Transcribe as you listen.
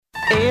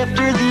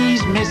After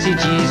these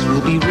messages,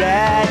 we'll be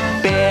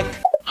right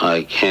back.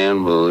 I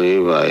can't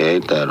believe I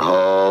ate that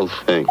whole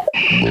thing.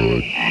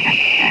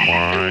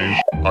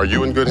 Are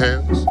you in good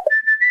hands?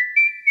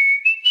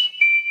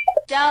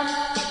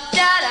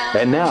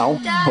 And now,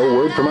 a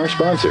word from our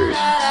sponsors.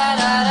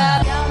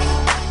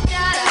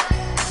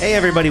 Hey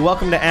everybody,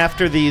 welcome to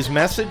After These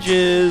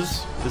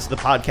Messages. This is the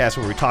podcast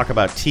where we talk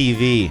about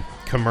TV,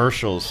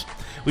 commercials.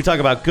 We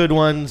talk about good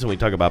ones, and we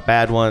talk about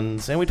bad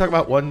ones, and we talk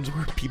about ones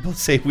where people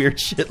say weird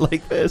shit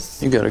like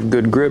this. You got a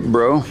good grip,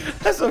 bro.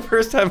 That's the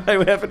first time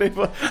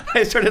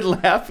I started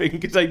laughing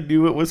because I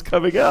knew it was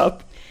coming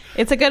up.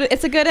 It's a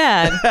good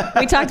ad.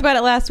 We talked about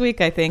it last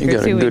week, I think. You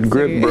got a good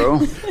grip, bro.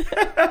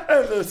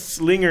 The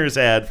Slingers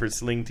ad for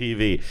Sling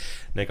TV.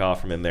 Nick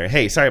Offerman there.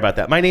 Hey, sorry about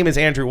that. My name is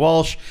Andrew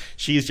Walsh.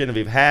 She's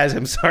Genevieve Has.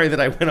 I'm sorry that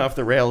I went off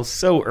the rails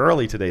so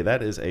early today.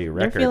 That is a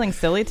record. You're feeling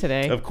silly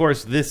today. Of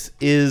course, this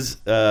is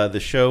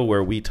the show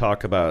where we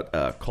talk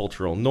about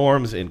cultural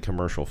norms in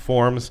commercial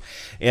forms.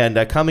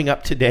 And coming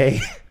up today,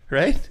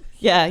 right?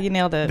 Yeah, you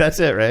nailed it. That's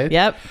it, right?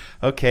 Yep.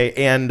 Okay,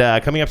 and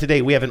coming up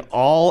today, we have an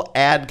all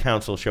ad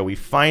council show. We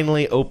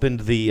finally opened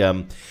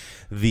the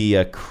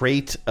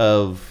crate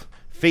of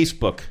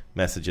Facebook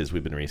messages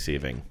we've been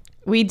receiving.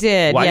 We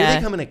did. Why yeah. do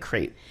they come in a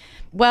crate?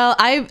 Well,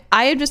 I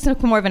am just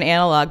more of an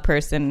analog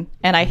person,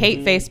 and I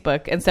hate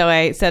Facebook. And so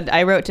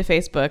I wrote to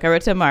Facebook. I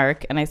wrote to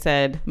Mark, and I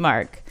said,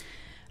 Mark,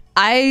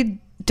 I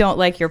don't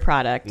like your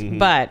product,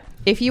 but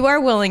if you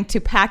are willing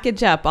to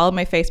package up all of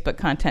my Facebook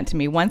content to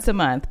me once a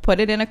month, put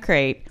it in a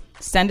crate,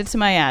 send it to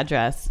my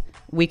address,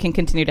 we can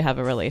continue to have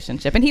a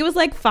relationship. And he was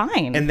like,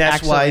 fine. And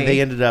that's why they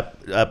ended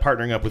up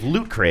partnering up with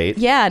Loot Crate.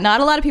 Yeah,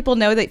 not a lot of people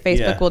know that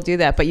Facebook will do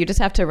that, but you just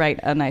have to write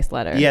a nice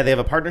letter. Yeah, they have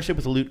a partnership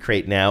with Loot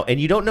Crate now, and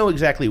you don't know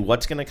exactly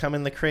what's going to come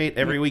in the crate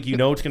every week. You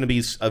know it's going to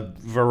be a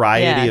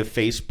variety of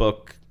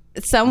Facebook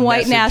some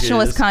white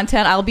nationalist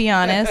content, I'll be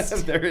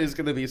honest. There is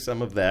going to be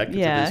some of that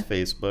because it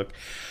is Facebook.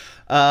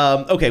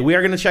 Okay, we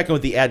are going to check in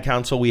with the ad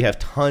council. We have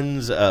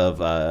tons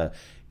of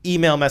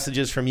email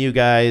messages from you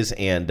guys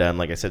and,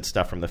 like I said,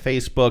 stuff from the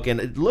Facebook. And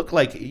it looked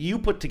like you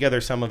put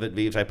together some of it,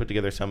 Vives. I put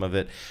together some of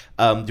it.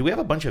 Do we have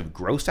a bunch of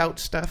gross out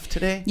stuff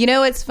today? You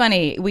know, it's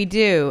funny. We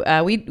do.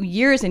 We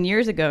years and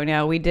years ago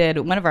now, we did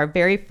one of our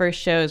very first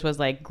shows was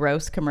like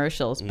gross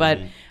commercials. But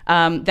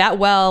that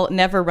well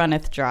never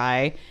runneth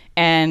dry.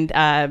 And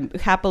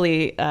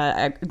happily,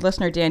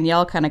 listener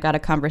Danielle kind of got a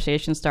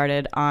conversation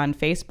started on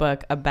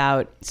Facebook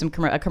about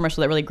a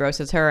commercial that really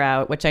grosses her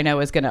out, which I know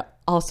is going to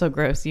also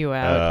gross you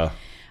out.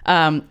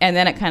 And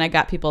then it kind of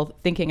got people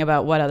thinking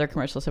about what other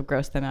commercials have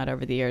grossed them out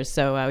over the years.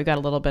 So we got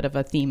a little bit of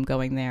a theme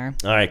going there.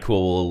 All right,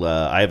 cool.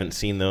 I haven't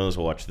seen those.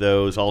 We'll watch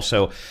those.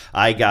 Also,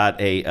 I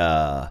got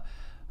an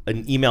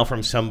email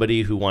from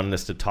somebody who wanted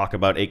us to talk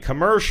about a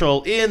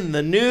commercial in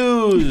the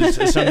news.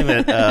 Something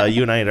that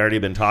you and I had already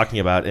been talking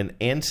about, an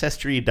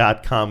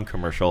Ancestry.com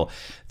commercial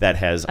that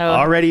has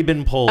already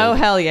been pulled. Oh,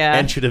 hell yeah.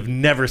 And should have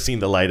never seen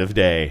the light of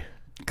day.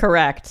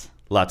 Correct.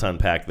 Lots to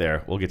unpack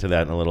there. We'll get to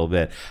that in a little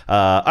bit.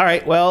 All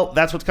right, well,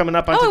 that's what's coming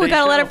up on today's show. We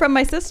got a letter from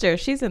my sister.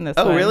 She's in this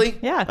one. Oh, really?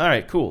 Yeah. All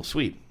right, cool,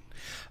 sweet.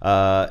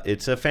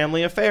 It's a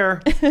family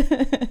affair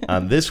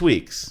on this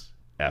week's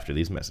After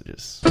These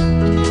Messages. It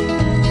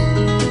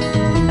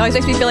always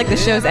makes me feel like the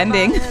show's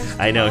ending.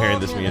 I know, hearing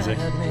this music.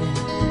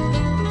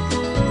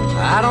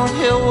 I don't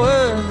hear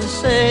words they're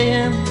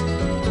saying,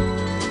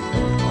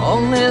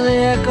 only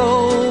the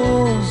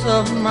echoes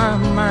of my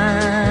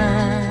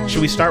mind.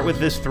 Should we start with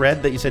this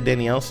thread that you said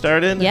Danielle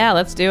started? Yeah,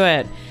 let's do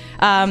it.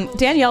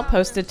 Danielle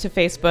posted to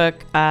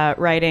Facebook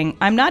writing,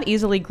 I'm not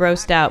easily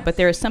grossed out, but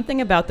there is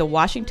something about the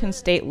Washington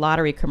State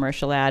Lottery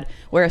commercial ad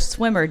where a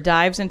swimmer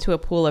dives into a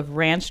pool of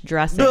ranch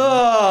dressing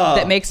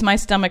that makes my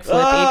stomach flip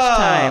each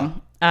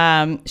time.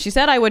 She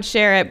said I would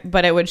share it,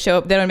 but it would show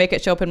up. Then it would make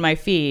it show up in my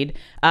feed.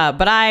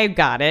 But I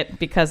got it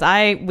because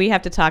we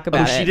have to talk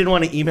about it. She didn't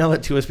want to email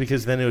it to us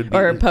because then it would be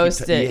or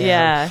post it.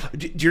 Yeah.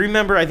 Do you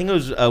remember? I think it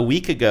was a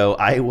week ago.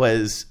 I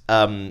was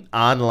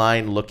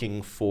online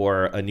looking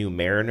for a new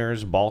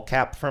Mariners ball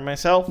cap for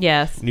myself.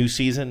 Yes. New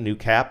season, new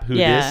cap. Who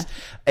dis?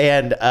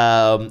 And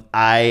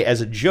I,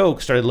 as a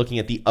joke, started looking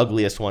at the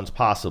ugliest ones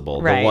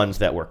possible. Right. The ones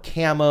that were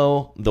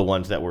camo, the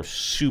ones that were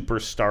super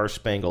star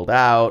spangled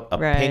out, a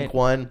pink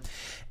one.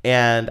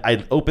 And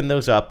I opened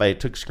those up. I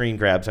took screen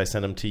grabs. I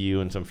sent them to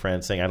you and some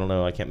friends saying, I don't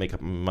know, I can't make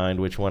up my mind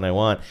which one I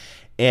want.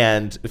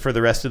 And for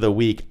the rest of the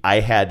week, I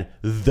had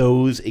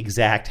those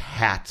exact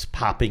hats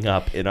popping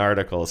up in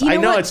articles. I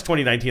know it's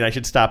 2019. I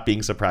should stop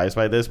being surprised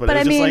by this, but it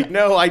was just like,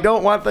 no, I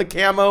don't want the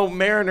camo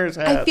Mariners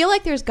hat. I feel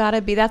like there's got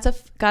to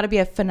be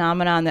a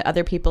phenomenon that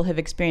other people have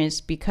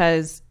experienced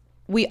because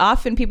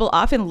people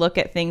often look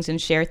at things and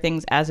share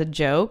things as a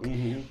joke,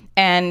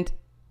 and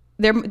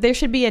there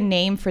should be a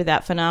name for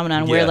that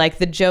phenomenon where like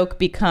the joke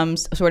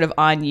becomes sort of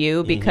on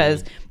you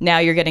because now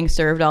you're getting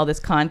served all this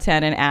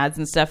content and ads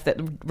and stuff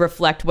that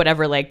reflect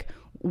whatever like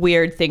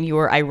weird thing you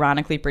were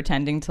ironically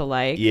pretending to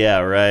like. Yeah,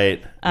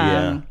 right.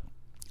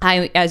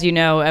 I, as you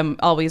know, I'm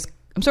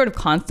sort of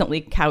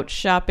constantly couch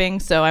shopping,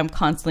 so I'm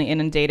constantly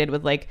inundated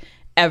with like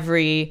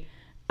every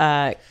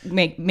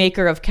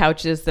maker of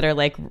couches that are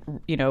like,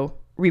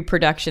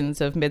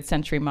 reproductions of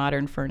mid-century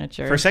modern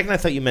furniture. For a second, I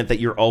thought you meant that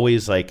you're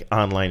always like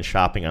online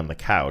shopping on the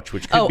couch,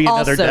 which could be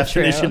another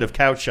definition true. of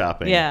couch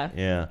shopping.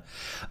 Yeah.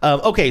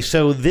 Okay,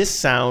 so this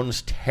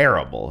sounds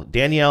terrible.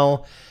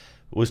 Danielle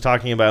was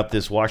talking about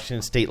this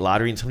Washington State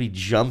lottery, and somebody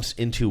jumps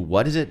into,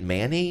 what is it,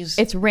 mayonnaise?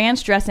 It's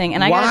ranch dressing,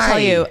 and I gotta tell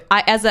you,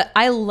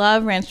 I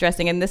love ranch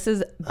dressing, and this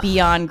is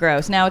beyond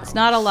gross. Now, it's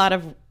not a lot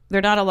of.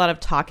 There's not a lot of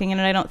talking in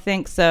it, I don't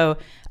think. So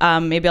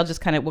maybe I'll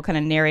just we'll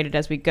narrate it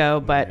as we go.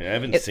 But I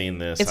haven't seen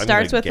this. It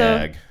starts with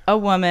a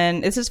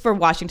woman. This is for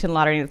Washington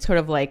Lottery. It's sort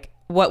of like,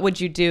 what would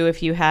you do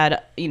if you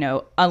had,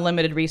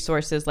 unlimited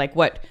resources? Like,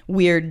 what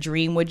weird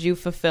dream would you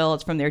fulfill?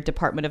 It's from their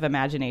Department of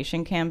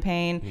Imagination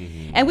campaign.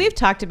 Mm-hmm. And we've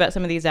talked about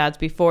some of these ads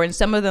before, and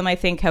some of them I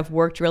think have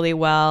worked really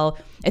well.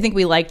 I think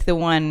we liked the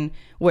one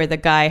where the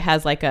guy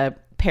has like a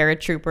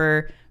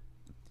paratrooper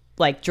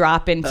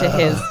drop into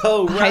his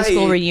high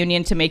school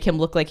reunion to make him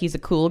look like he's a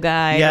cool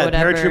guy. Yeah, or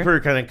whatever.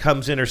 paratrooper kind of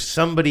comes in, or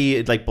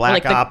somebody like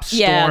Black Ops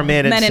storm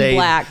in and say,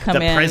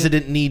 the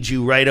president needs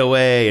you right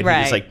away, and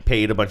he just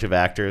paid a bunch of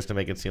actors to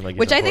make it seem like.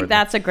 Which I think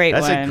that's a great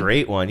one. That's a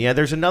great one. Yeah,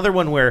 there's another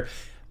one where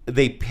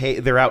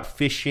they're out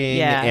fishing,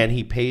 and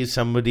he pays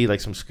somebody,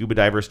 like some scuba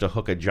divers, to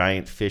hook a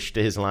giant fish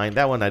to his line.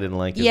 That one I didn't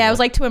like. Yeah, it was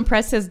like to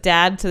impress his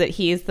dad so that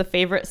he's the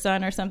favorite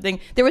son or something.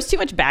 There was too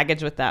much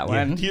baggage with that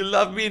one. Do you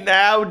love me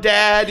now,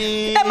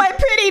 Daddy? Am I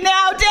pretty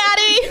now,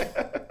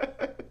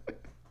 Daddy?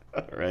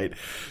 All right.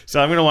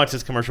 So I'm going to watch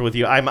this commercial with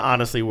you. I'm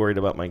honestly worried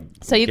about my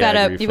So you got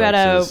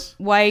a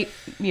white,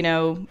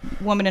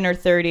 woman in her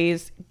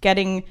 30s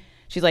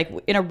she's like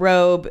in a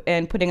robe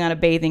and putting on a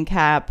bathing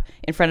cap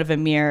in front of a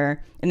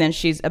mirror, and then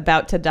she's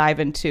about to dive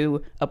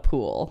into a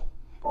pool.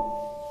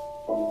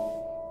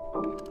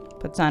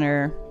 Puts on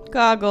her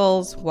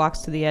goggles,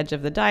 walks to the edge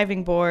of the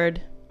diving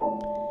board,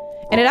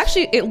 and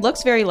it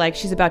looks very like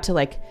she's about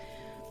to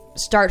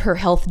start her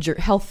health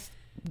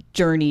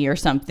journey or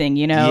something,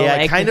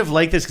 Yeah, kind of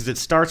like this because it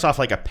starts off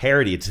like a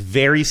parody. It's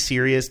very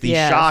serious. These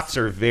shots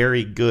are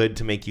very good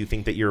to make you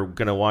think that you're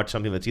going to watch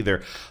something that's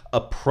either a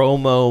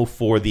promo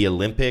for the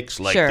Olympics,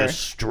 like the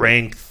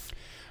strength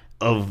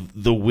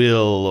of the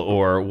will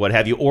or what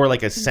have you, or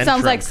like a Centrum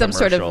sounds like some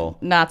commercial. sort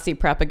of Nazi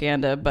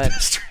propaganda,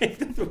 but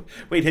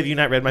wait, have you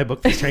not read my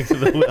book, The Strength of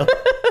the Will?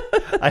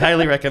 I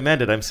highly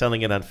recommend it. I'm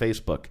selling it on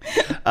Facebook.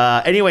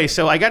 Anyway,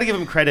 so I got to give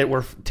them credit.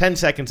 We're 10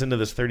 seconds into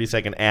this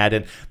 30-second ad,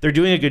 and they're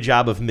doing a good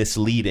job of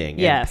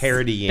misleading and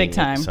parodying big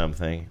time.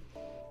 Something.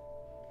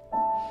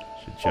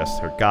 She adjusts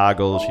her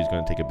goggles. She's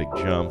going to take a big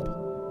jump.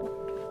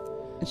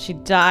 She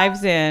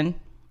dives in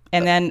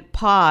and then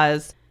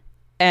pause,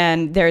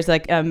 and there's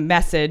like a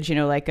message,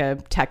 like a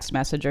text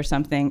message or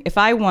something. If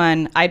I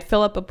won, I'd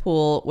fill up a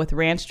pool with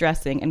ranch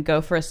dressing and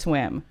go for a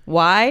swim.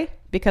 Why?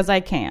 Because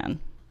I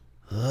can.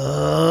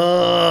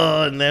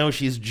 Oh, now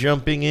she's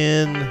jumping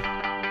in.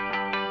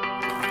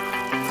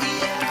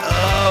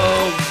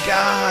 Oh,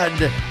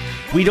 God.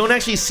 We don't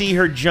actually see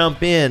her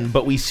jump in,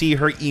 but we see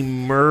her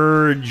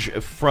emerge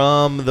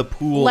from the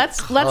pool.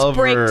 Let's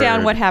break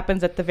down what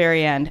happens at the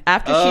very end.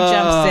 After she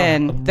jumps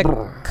in,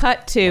 the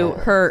cut to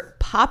her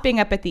popping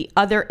up at the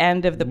other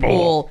end of the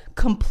pool,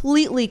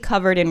 completely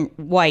covered in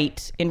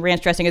white, in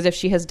ranch dressing, as if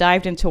she has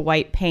dived into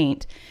white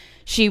paint.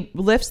 She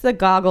lifts the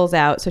goggles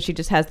out so she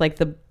just has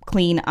the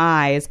clean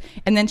eyes,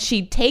 and then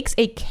she takes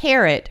a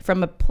carrot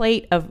from a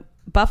plate of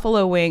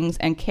buffalo wings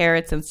and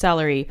carrots and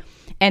celery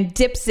and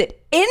dips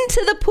it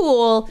into the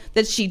pool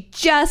that she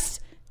just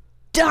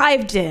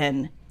dived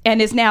in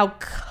and is now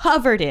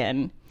covered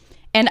in.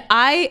 And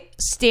I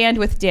stand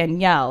with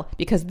Danielle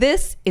because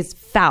this is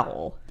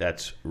foul.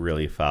 That's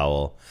really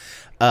foul.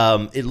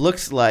 It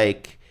looks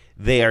like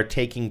they are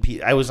taking...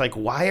 I was like,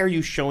 why are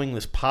you showing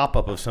this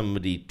pop-up of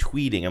somebody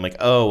tweeting? I'm like,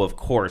 oh, of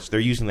course. They're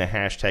using the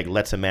hashtag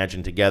Let's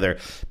Imagine Together.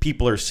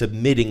 People are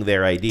submitting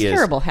their ideas.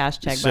 Terrible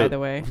hashtag, by the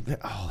way.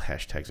 All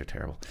hashtags are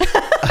terrible.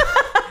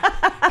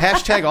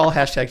 Hashtag all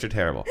hashtags are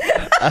terrible.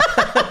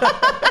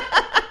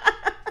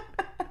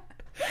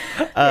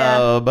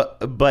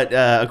 But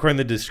according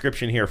to the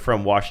description here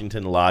from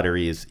Washington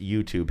Lottery's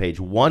YouTube page,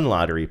 one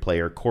lottery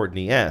player,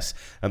 Courtney S.,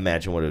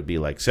 imagine what it would be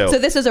like. So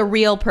this is a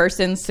real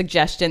person's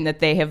suggestion that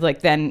they have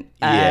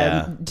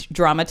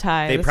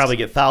dramatized. They probably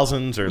get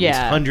thousands or at least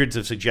hundreds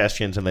of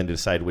suggestions and then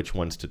decide which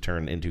ones to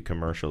turn into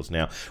commercials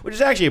now, which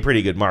is actually a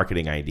pretty good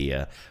marketing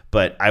idea,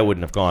 but I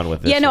wouldn't have gone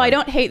with this. Yeah, no, one. I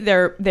don't hate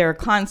their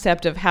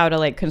concept of how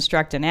to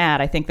construct an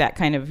ad. I think that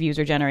kind of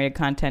user-generated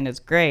content is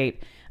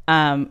great.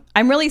 I'm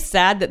really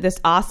sad that this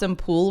awesome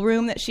pool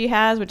room that she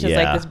has, which is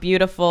this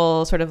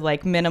beautiful sort of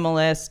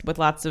minimalist with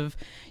lots of,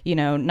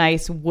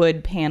 nice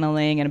wood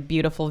paneling and a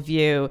beautiful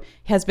view,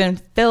 has been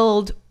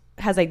filled,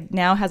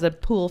 now has a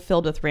pool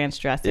filled with ranch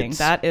dressing.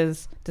 That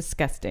is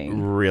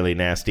disgusting. Really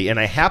nasty. And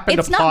I happen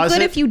to pause it. It's not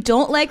good if you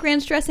don't like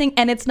ranch dressing,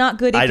 and it's not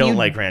good if you do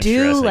like ranch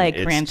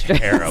dressing.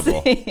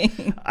 Terrible.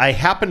 I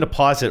happened to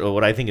pause it at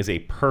what I think is a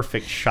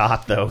perfect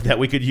shot, though, that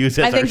we could use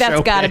as I think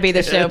that's got to be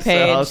the show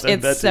page. So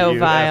it's so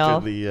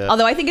vile.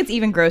 Although I think it's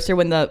even grosser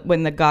when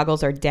the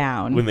goggles are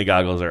down. When the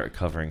goggles are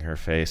covering her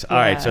face. All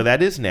right, so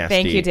that is nasty.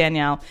 Thank you,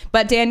 Danielle.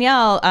 But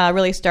Danielle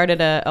really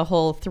started a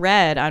whole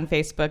thread on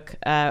Facebook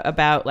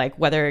about like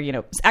whether,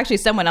 actually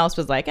someone else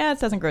was like, it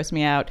doesn't gross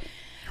me out.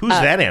 Who's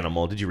that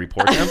animal? Did you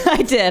report them?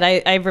 I did.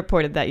 I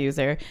reported that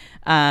user.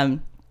 I've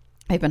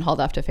been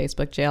hauled off to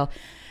Facebook jail.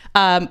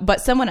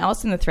 But someone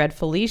else in the thread,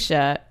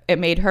 Felicia, it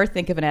made her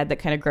think of an ad that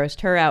kind of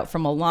grossed her out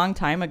from a long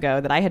time ago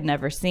that I had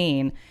never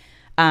seen.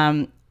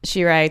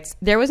 She writes,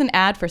 there was an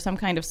ad for some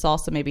kind of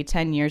salsa maybe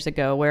 10 years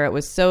ago where it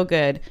was so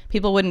good,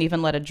 people wouldn't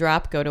even let a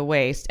drop go to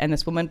waste. And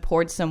this woman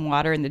poured some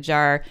water in the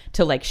jar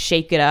to like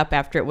shake it up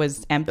after it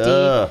was empty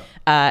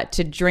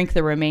to drink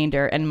the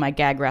remainder. And my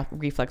gag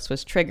reflex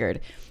was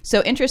triggered.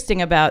 So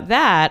interesting about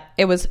that,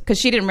 it was because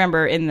she didn't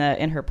remember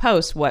in her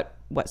post what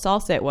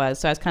salsa it was.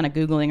 So I was kind of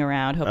Googling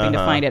around hoping to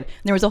find it. And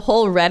there was a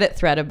whole Reddit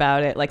thread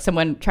about it, like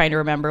someone trying to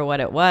remember what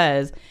it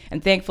was.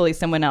 And thankfully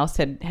someone else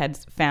had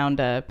found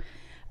a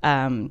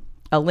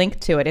link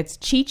to it. It's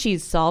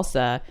Chi-Chi's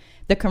salsa.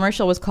 The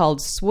commercial was called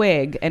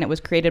Swig, and it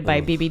was created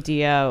by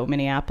BBDO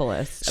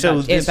Minneapolis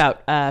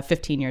about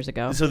 15 years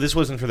ago. So this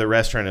wasn't for the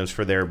restaurant; it was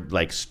for their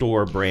like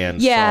store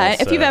brand. Yeah,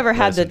 salsa. If you've ever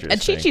had a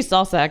Chi-Chi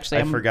salsa,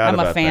 actually, I'm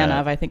a fan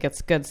of. I think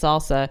it's good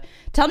salsa.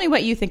 Tell me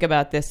what you think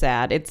about this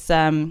ad. It's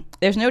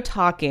there's no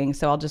talking,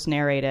 so I'll just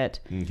narrate it.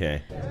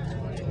 Okay.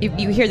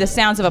 You hear the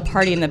sounds of a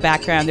party in the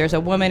background. There's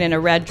a woman in a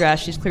red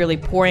dress. She's clearly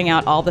pouring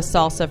out all the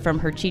salsa from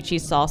her Chi-Chi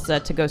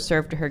salsa to go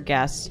serve to her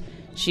guests.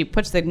 She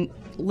puts the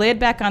lid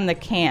back on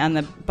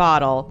the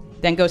bottle,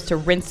 then goes to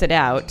rinse it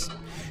out.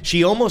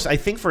 She almost, I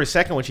think for a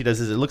second what she does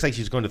is it looks like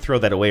she's going to throw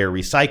that away or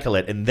recycle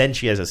it, and then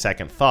she has a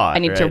second thought. I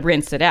need to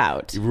rinse it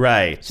out.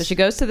 Right. So she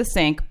goes to the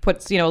sink,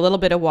 puts a little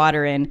bit of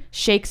water in,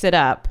 shakes it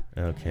up,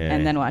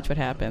 and then watch what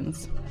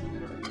happens.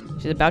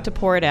 She's about to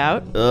pour it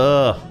out.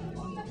 Ugh.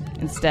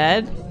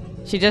 Instead,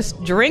 she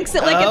just drinks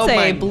it like it's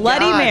a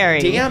Bloody Mary.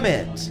 Damn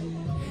it.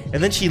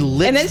 And then she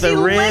licks the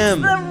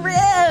rim.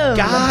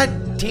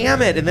 God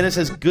damn it. And then it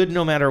says good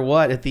no matter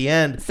what at the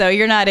end. So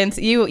you're not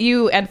into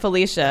you and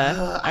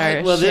Felicia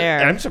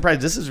share. I'm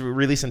surprised. This is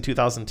released in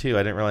 2002. I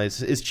didn't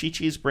realize. Is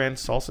Chi-Chi's brand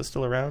salsa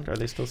still around? Are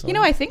they still selling?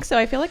 I think so.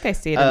 I feel like I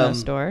see it in the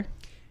store.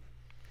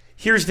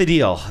 Here's the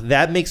deal.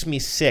 That makes me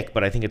sick,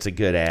 but I think it's a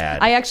good ad.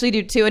 I actually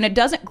do too, and it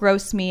doesn't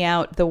gross me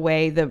out the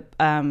way that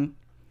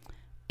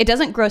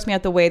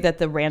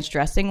the ranch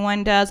dressing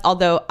one does,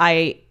 although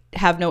I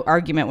have no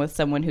argument with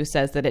someone who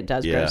says that it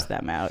does gross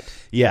them out.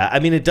 Yeah, I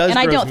mean, it does. And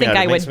I don't think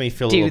I would. It makes would me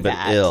feel a do little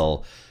that. bit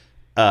ill.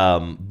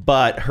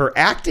 But her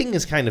acting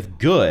is kind of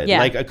good. Yeah.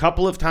 Like a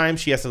couple of times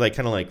she has to like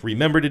kind of like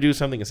remember to do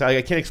something. So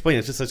I can't explain it.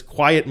 It's just this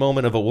quiet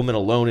moment of a woman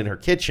alone in her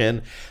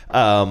kitchen.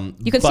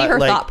 You can see her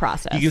thought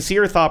process. You can see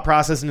her thought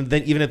process, and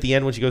then even at the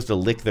end when she goes to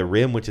lick the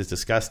rim, which is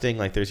disgusting.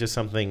 Like there's just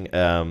something.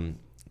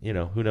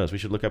 Who knows? We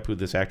should look up who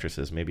this actress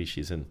is. Maybe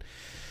she's in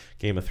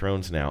Game of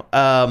Thrones now.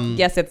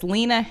 Yes, it's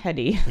Lena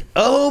Headey.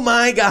 Oh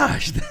my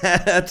gosh,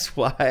 that's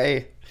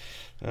why.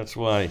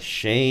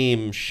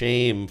 Shame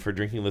for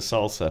drinking the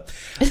salsa.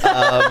 Don't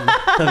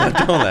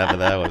laugh at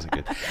that. Wasn't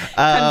good.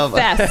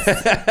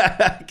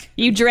 Confess.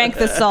 You drank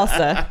the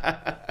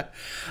salsa.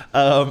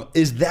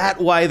 Is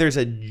that why there's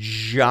a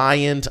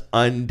giant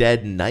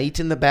undead knight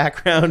in the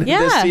background? Yeah.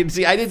 In this scene?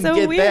 See, I didn't so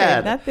get weird.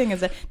 that. That thing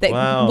is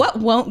Wow. What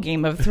won't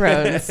Game of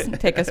Thrones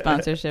take a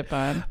sponsorship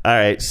on? All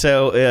right,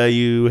 so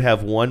you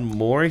have one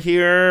more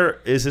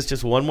here. Is this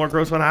just one more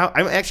gross one?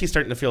 I'm actually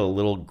starting to feel a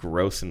little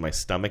gross in my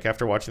stomach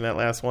after watching that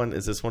last one.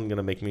 Is this one going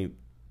to make me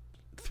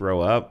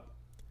throw up?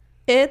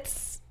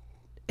 It's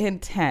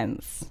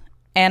intense.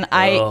 And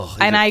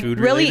I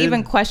really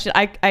even question.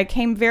 I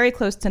came very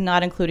close to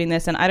not including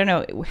this, and I don't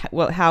know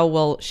how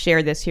we'll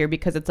share this here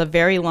because it's a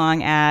very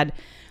long ad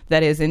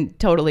that is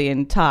totally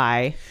in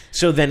Thai.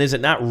 So then, is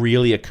it not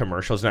really a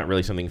commercial? It's not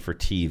really something for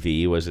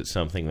TV. Was it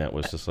something that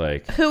was just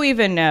like who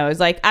even knows?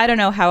 Like I don't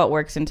know how it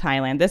works in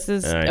Thailand. This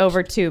is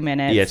over 2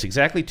 minutes. Yeah, it's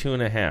exactly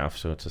 2.5,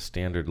 so it's a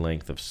standard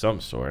length of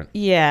some sort.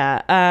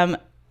 Yeah,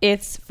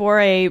 it's for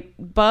a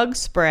bug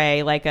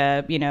spray, like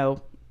a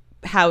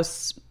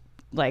house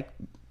like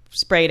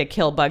spray to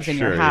kill bugs in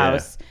your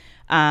house,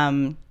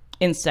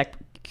 insect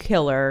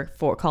killer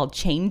called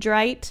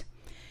Chain-Drite.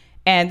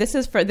 And this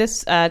is for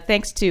this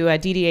thanks to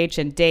DDH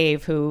and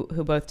Dave who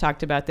both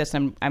talked about this.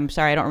 I'm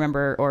sorry I don't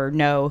remember or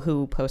know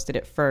who posted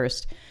it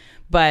first,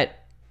 but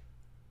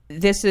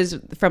this is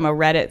from a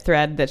Reddit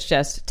thread that's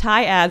just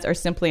Thai ads are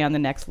simply on the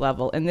next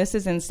level, and this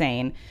is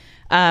insane.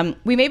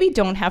 We maybe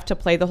don't have to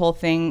play the whole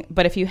thing,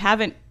 but if you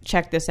haven't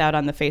checked this out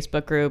on the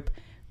Facebook group,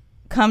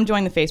 come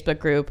join the Facebook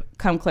group.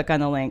 Come click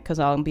on the link because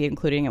I'll be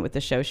including it with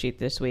the show sheet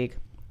this week.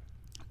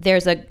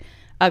 There's a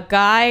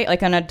guy,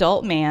 like an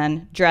adult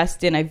man,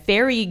 dressed in a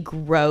very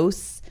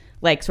gross,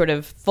 like sort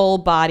of full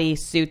body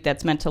suit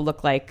that's meant to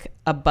look like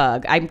a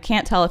bug. I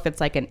can't tell if it's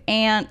like an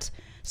ant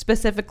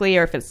specifically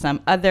or if it's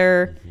some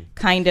other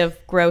kind of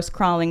gross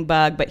crawling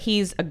bug, but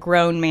he's a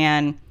grown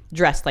man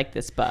dressed like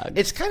this bug.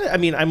 It's kind of, I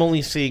mean, I'm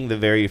only seeing the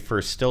very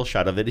first still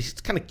shot of it.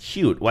 It's kind of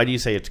cute. Why do you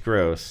say it's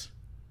gross?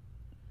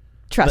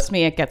 Trust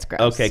me, it gets gross.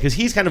 Okay, because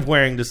he's kind of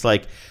wearing just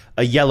like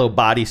a yellow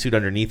bodysuit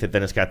underneath it.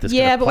 Then it's got this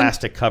kind of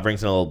plastic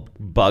coverings and a little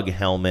bug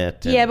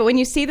helmet. Yeah, but when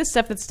you see the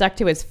stuff that's stuck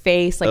to his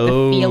face, like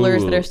the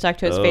feelers that are stuck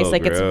to his face,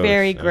 like gross. it's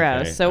very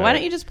gross. Okay. So why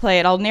don't you just play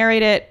it? I'll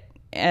narrate it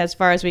as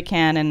far as we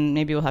can, and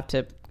maybe we'll have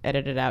to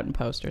edit it out in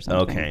post or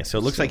something. Okay, so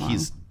it looks like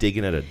he's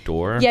digging at a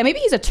door. Yeah, maybe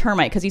he's a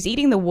termite because he's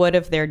eating the wood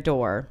of their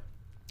door.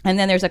 And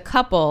then there's a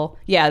couple.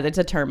 Yeah, that's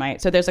a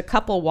termite. So there's a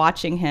couple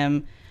watching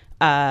him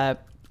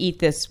eat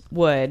this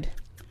wood.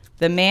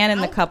 The man in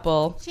the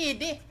couple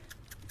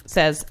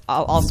says,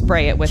 I'll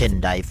spray it with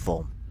Chendrite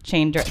foam.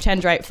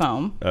 Chendrite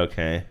foam.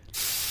 Okay.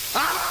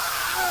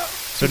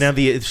 So now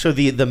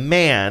the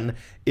man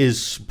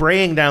is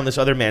spraying down this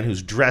other man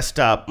who's dressed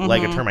up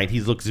like a termite.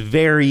 He looks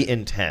very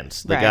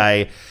intense. The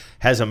guy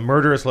has a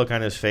murderous look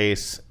on his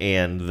face,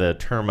 and the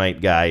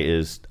termite guy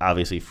is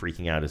obviously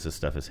freaking out as this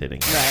stuff is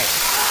hitting him. Right.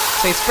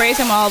 So he sprays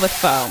them all with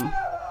foam.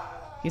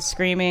 He's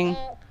screaming,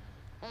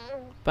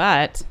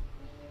 but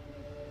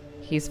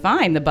he's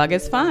fine. The bug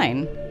is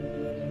fine.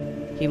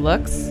 He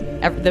looks.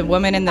 The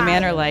woman and the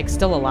man are like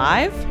still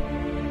alive.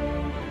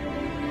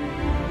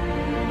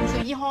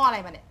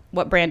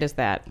 What brand is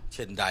that?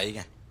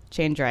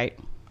 Chendrite.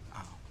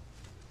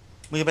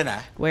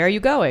 Where are you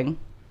going?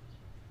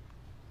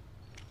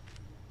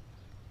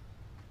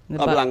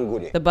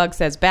 The bug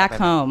says, back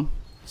home.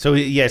 So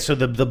so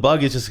the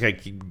bug is just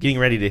like getting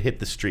ready to hit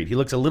the street. He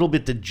looks a little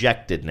bit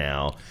dejected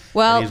now.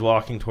 Well, and he's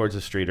walking towards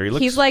the street, or he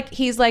looks.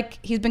 He's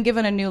been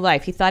given a new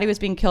life. He thought he was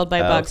being killed by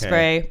bug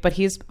spray, but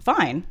he's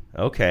fine.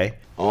 Okay.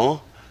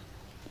 Oh,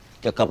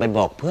 จะกลับไปบ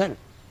อกเพื่อน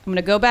I'm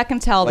gonna go back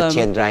and tell them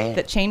Chendrite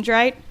that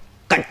Chendrite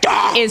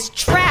is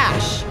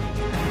trash.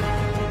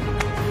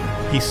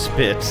 He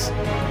spits,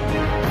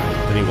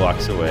 then he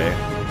walks away.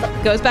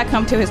 Goes back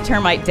home to his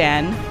termite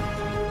den,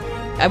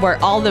 where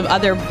all the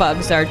other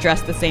bugs are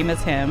dressed the same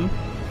as him.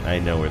 I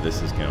know where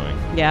this is going.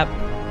 Yep.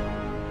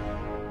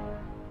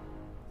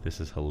 This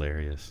is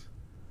hilarious.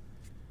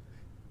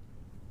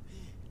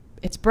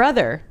 It's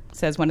brother,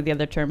 says one of the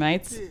other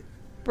termites.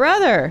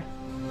 Brother.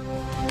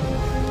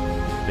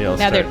 They all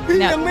start.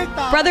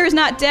 Brother is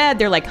not dead.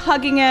 They're like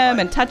hugging him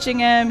and touching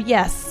him.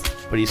 Yes.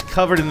 But he's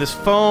covered in this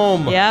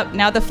foam. Yep.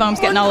 Now the foam's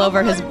getting all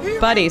over his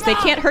buddies. They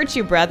can't hurt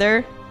you,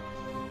 brother.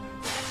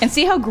 And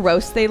see how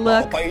gross they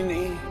look?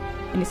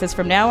 And he says,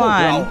 from now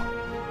on,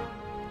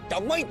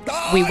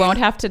 we won't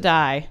have to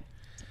die.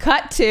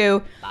 Cut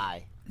to,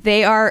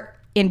 they are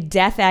in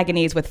death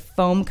agonies with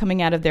foam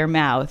coming out of their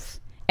mouth.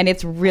 And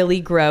it's really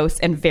gross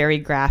and very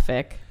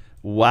graphic.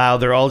 Wow,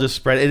 they're all just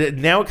spread.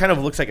 Now it kind of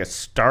looks like a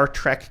Star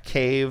Trek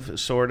cave,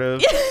 sort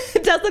of.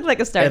 It does look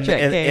like a Star Trek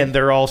cave. And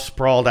they're all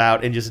sprawled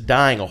out and just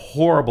dying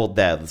horrible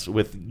deaths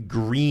with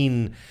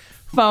green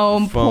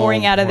foam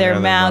pouring out of their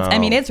mouths. I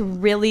mean, it's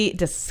really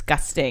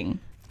disgusting.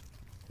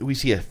 We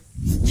see a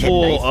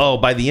full,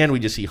 by the end we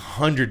just see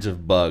hundreds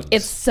of bugs.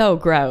 It's so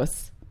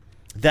gross.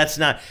 That's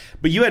not,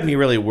 but you had me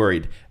really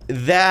worried.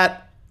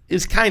 That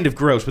is kind of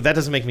gross, but that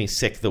doesn't make me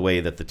sick the way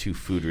that the two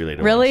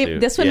food-related really? ones do.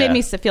 This one made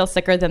me feel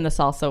sicker than the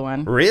salsa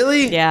one.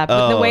 Really? Yeah,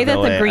 but the way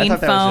that the green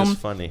foam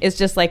is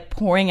just like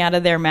pouring out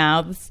of their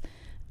mouths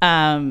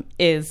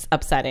is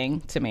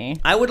upsetting to me.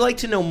 I would like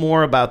to know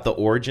more about the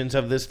origins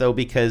of this, though,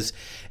 because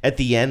at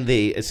the end,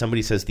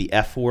 somebody says the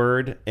F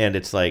word, and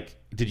it's like,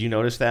 did you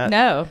notice that?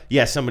 No.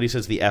 Yeah, somebody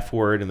says the F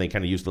word, and they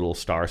kind of use the little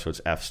star, so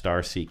it's F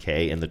star CK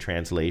in the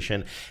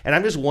translation. And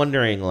I'm just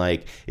wondering,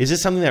 like, is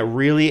this something that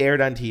really aired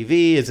on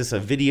TV? Is this a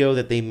video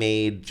that they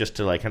made just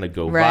to, like, kind of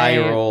go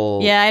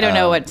viral? Yeah, I don't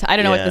know what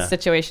the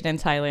situation in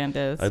Thailand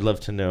is. I'd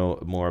love to know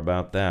more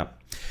about that.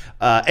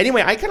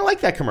 Anyway, I kind of like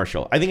that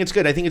commercial. I think it's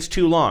good. I think it's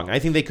too long. I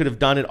think they could have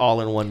done it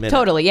all in 1 minute.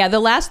 Totally. Yeah, the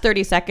last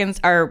 30 seconds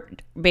are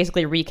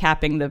basically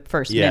recapping the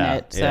first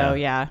minute. So,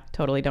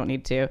 totally don't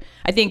need to.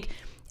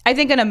 I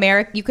think in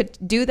America, you could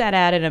do that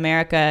ad in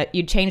America.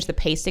 You'd change the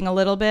pacing a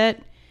little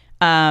bit.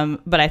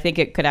 But I think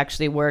it could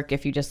actually work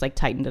if you just like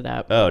tightened it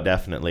up. Oh,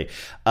 definitely.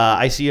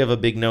 I see you have a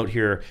big note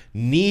here.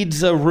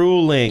 Needs a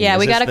ruling. Yeah,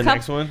 we got a couple.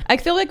 Next one? I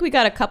feel like we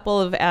got a couple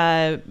of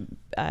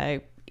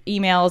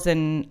emails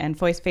and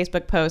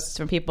Facebook posts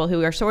from people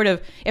who are sort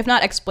of, if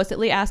not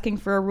explicitly asking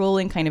for a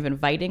ruling, kind of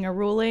inviting a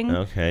ruling.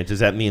 Okay. Does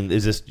that mean,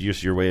 is this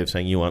just your way of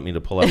saying you want me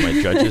to pull out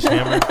my judge's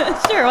hammer?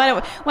 Sure.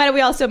 Why don't we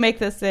also make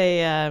this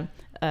a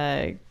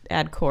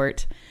ad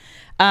court?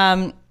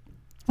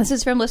 This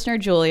is from listener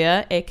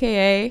Julia,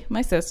 a.k.a.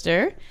 my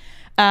sister.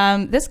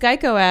 This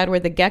Geico ad where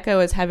the gecko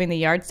is having the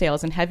yard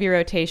sales in heavy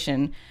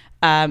rotation.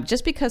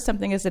 Just because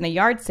something is in a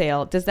yard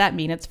sale, does that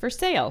mean it's for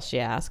sale? She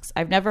asks.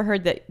 I've never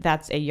heard that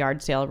that's a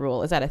yard sale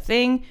rule. Is that a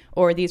thing?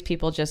 Or are these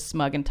people just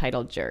smug,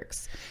 entitled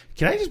jerks?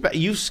 Can I just,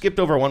 you skipped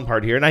over one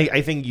part here, and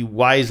I think you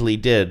wisely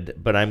did,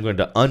 but I'm going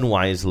to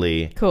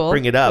unwisely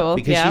bring it up.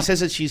 Because she says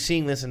that she's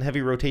seeing this in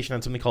heavy rotation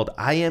on something called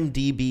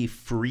IMDb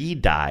Free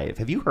Dive.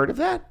 Have you heard of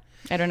that?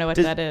 I don't know what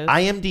that is.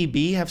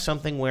 IMDb have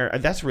something where,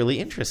 that's really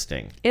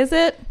interesting. Is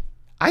it?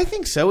 I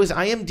think so. Is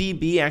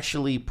IMDb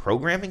actually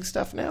programming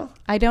stuff now?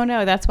 I don't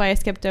know. That's why I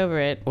skipped over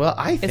it. Well,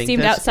 I think it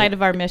seemed outside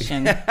of our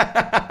mission.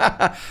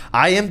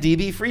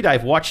 IMDb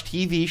Freedive. Watch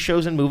TV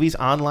shows and movies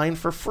online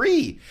for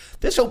free.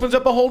 This opens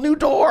up a whole new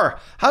door.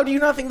 How do you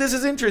not think this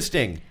is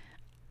interesting?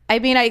 I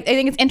mean, I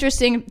think it's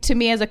interesting to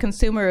me as a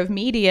consumer of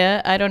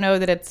media. I don't know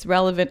that it's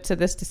relevant to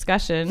this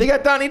discussion. They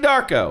got Donnie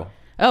Darko.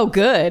 Oh,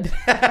 good.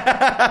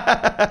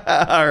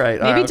 All right.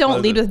 Maybe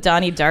don't lead with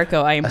Donnie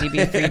Darko,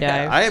 IMDb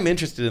Freedive. I am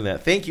interested in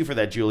that. Thank you for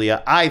that,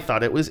 Julia. I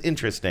thought it was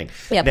interesting.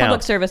 Yeah, now,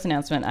 public service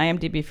announcement,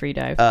 IMDb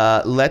Freedive.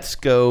 Let's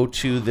go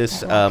to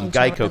this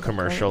Geico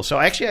commercial. So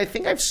actually, I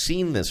think I've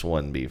seen this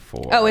one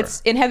before. Oh,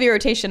 it's in heavy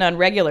rotation on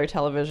regular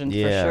television for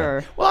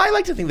sure. Well, I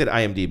like to think that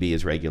IMDb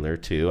is regular,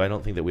 too. I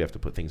don't think that we have to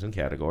put things in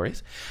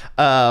categories.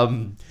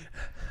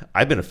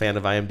 I've been a fan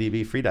of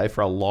IMDb Freedive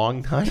for a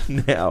long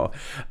time now.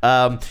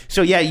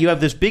 So yeah, you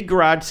have this big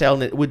garage sale,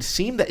 and it would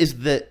seem that is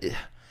the.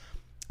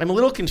 I'm a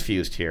little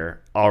confused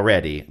here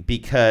already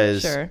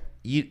because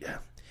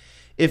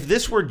if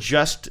this were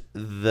just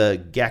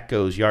the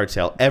gecko's yard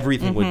sale,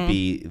 everything would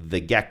be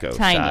the gecko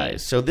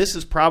size. So this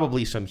is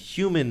probably some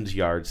human's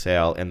yard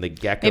sale, and the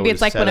gecko. Maybe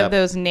it's like one of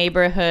those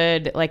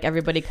neighborhood, like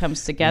everybody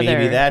comes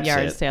together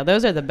yard sale.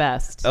 Those are the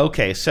best.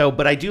 Okay,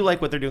 but I do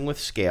like what they're doing with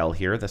scale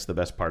here. That's the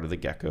best part of the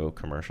gecko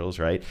commercials,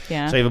 right?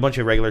 Yeah. So you have a bunch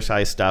of regular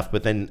size stuff,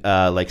 but then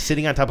like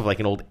sitting on top of like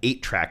an old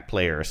 8-track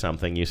player or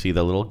something, you see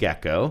the little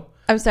gecko.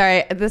 I'm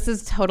sorry, this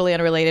is totally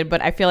unrelated,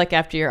 but I feel like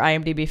after your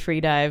IMDb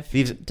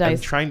Freedive, I'm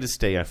trying to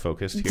stay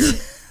focused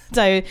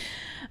here.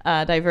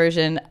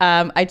 Diversion.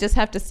 I just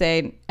have to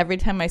say, every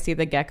time I see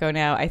the gecko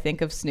now, I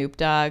think of Snoop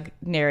Dogg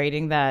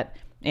narrating that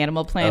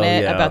Animal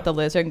Planet about the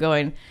lizard,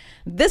 going,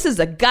 "This is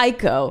a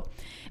Geico."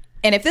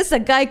 And if this is a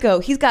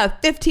Geico, he's got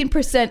a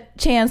 15%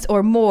 chance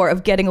or more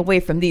of getting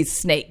away from these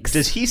snakes.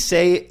 Does he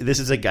say this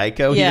is a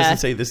Geico? Yeah. He doesn't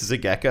say this is a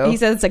gecko? He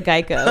says it's a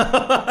Geico.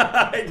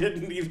 I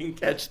didn't even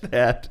catch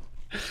that.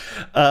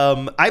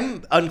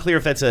 I'm unclear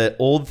if that's an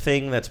old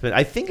thing that's been.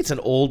 I think it's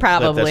an old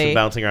clip that's been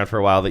bouncing around for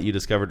a while that you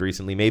discovered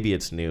recently. Maybe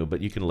it's new, but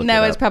you can look.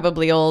 No, it it's up.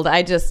 probably old.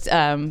 I just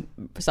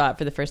saw it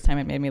for the first time.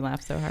 It made me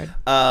laugh so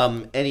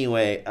hard.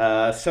 Anyway,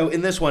 so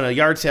in this one, a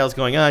yard sale's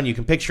going on. You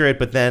can picture it,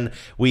 but then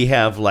we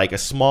have like a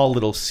small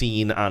little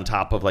scene on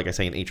top of, like I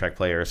say, an 8-track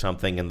player or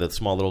something, and the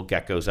small little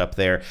gecko's up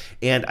there.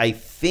 And I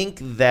think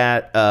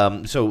that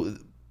so.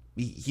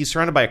 He's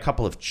surrounded by a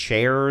couple of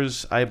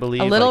chairs, I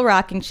believe. A little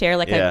rocking chair,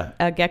 like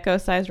a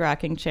gecko-sized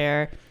rocking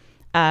chair.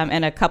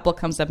 And a couple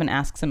comes up and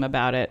asks him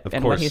about it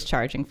and what he's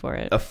charging for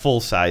it. A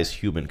full-size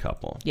human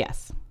couple.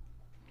 Yes.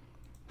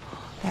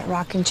 That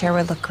rocking chair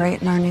would look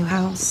great in our new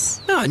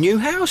house. Oh, a new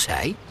house,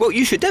 eh? Well,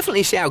 you should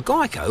definitely see how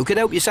Geico could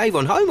help you save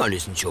on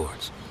homeowners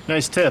insurance.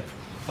 Nice tip.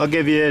 I'll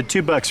give you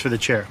 $2 for the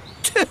chair.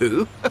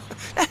 2?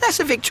 That's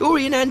a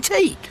Victorian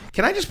antique.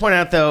 Can I just point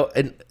out, though,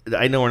 and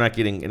I know we're not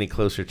getting any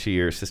closer to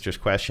your sister's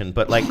question,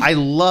 but, like, I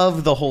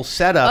love the whole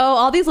setup. Oh,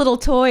 all these little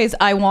toys.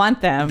 I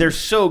want them. They're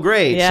so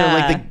great. Yeah. So,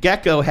 like, the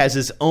gecko has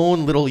his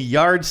own little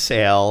yard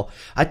sale,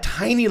 a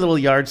tiny little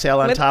yard sale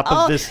on top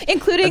of this.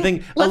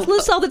 Including, let's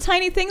list all the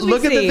tiny things we see.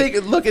 Look at the thing.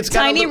 Look, it's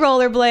got tiny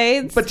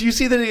rollerblades. But do you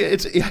see that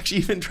it's actually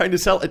even trying to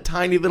sell a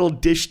tiny little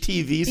dish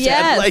TV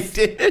satellite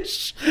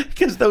dish?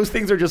 Because those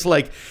things are just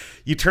like...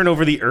 You turn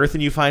over the earth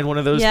and you find one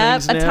of those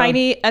things now?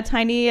 a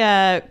tiny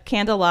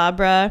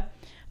candelabra,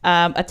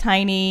 a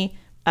tiny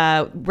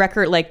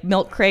record, like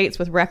milk crates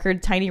with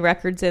tiny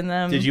records in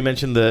them. Did you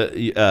mention the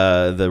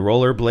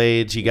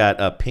rollerblades? You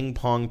got ping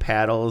pong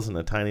paddles and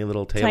a tiny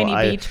little table.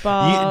 Tiny beach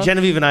ball.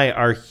 Genevieve and I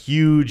are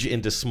huge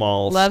into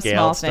small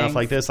scale stuff things.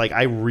 like this. Like,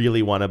 I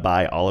really want to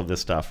buy all of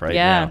this stuff right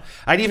now.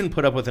 I'd even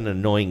put up with an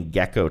annoying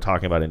gecko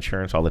talking about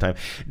insurance all the time.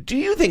 Do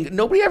you think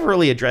nobody ever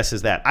really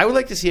addresses that? I would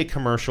like to see a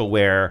commercial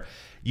where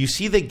you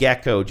see the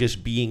gecko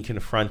just being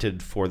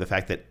confronted for the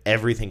fact that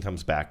everything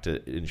comes back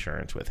to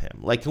insurance with him.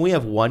 Like, can we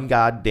have one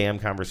goddamn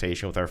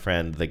conversation with our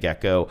friend, the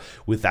gecko,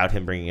 without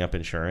him bringing up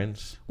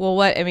insurance? Well,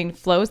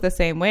 Flo's the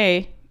same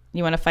way.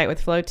 You want to fight with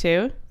Flo,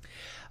 too?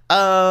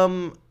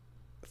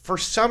 For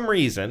some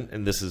reason,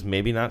 and this is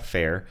maybe not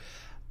fair,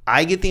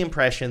 I get the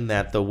impression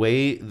that the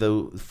way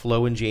the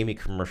Flo and Jamie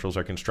commercials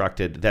are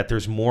constructed, that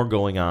there's more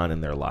going on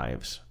in their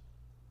lives.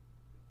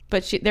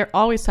 But they're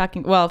always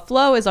talking... Well,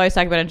 Flo is always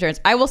talking about insurance.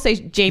 I will say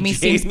Jamie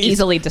seems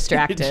easily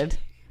distracted.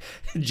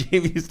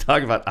 Jamie's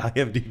talking about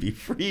IMDb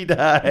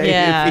Freedive.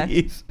 Yeah.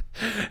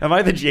 Am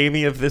I the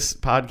Jamie of this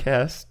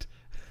podcast?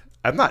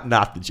 I'm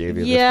not the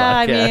Jamie of this podcast. Yeah,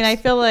 I mean, I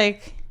feel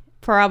like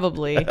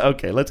probably.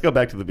 Okay, let's go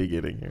back to the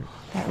beginning here.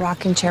 That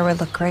rocking chair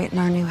would look great in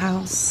our new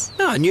house.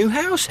 Oh, a new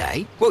house,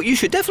 eh? Well, you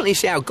should definitely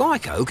see how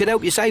Geico could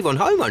help you save on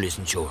homeowners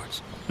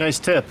insurance. Nice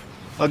tip.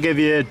 I'll give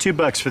you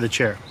 $2 for the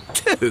chair.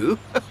 2?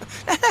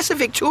 That's a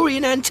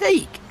Victorian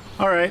antique.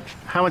 All right.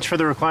 How much for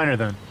the recliner,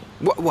 then?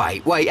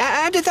 Wait.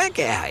 How did that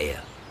get out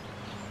here?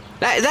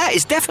 That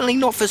is definitely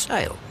not for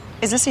sale.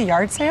 Is this a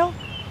yard sale?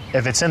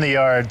 If it's in the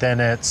yard,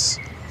 then it's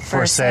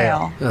for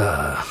sale.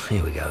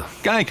 Here we go.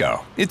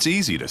 Geico. It's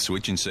easy to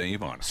switch and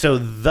save on. So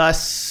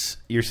thus,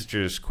 your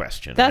sister's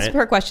question. That's right?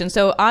 her question.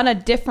 So on a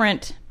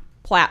different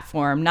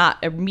platform, not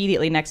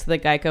immediately next to the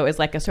Geico, is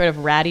like a sort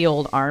of ratty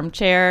old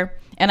armchair.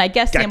 And I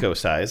guess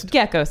gecko-sized.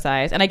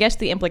 Gecko-sized. And I guess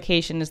the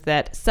implication is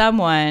that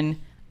someone,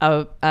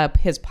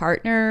 his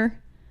partner,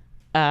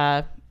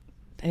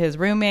 his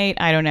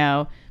roommate, I don't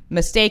know,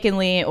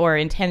 mistakenly or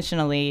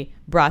intentionally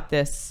brought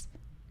this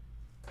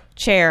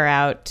chair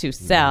out to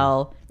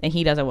sell, and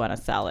he doesn't want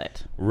to sell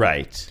it.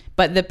 Right.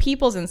 But the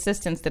people's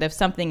insistence that if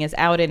something is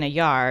out in a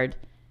yard,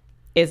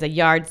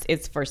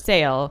 it's for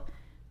sale,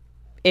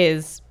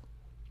 is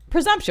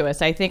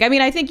presumptuous, I think. I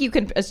mean, I think you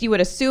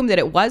would assume that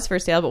it was for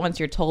sale, but once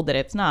you're told that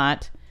it's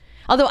not.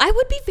 Although I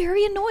would be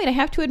very annoyed, I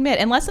have to admit,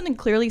 unless something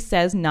clearly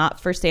says not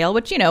for sale,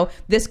 which,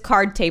 this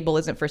card table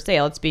isn't for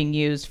sale. It's being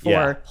used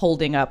for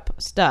holding up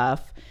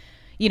stuff.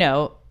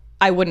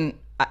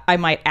 I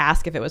might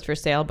ask if it was for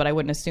sale, but I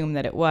wouldn't assume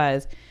that it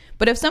was.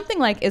 But if something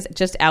like is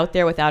just out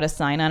there without a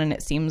sign on and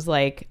it seems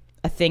like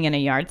a thing in a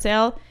yard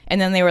sale, and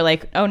then they were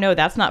like, oh no,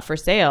 that's not for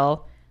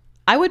sale,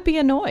 I would be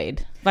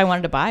annoyed if I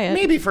wanted to buy it.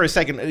 Maybe for a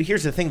second.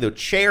 Here's the thing, though.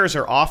 Chairs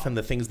are often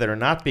the things that are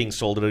not being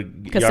sold at a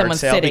yard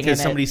sale because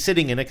somebody's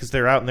sitting in it because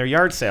they're out in their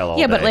yard sale all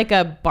day. Yeah, but like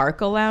a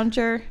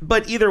Barcalounger.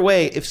 But either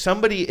way,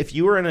 if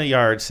you were in a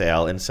yard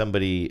sale and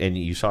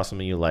you saw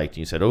something you liked and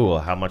you said, oh,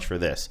 how much for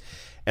this?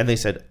 And they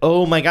said,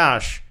 oh my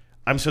gosh,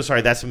 I'm so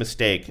sorry, that's a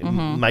mistake.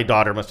 Mm-hmm. My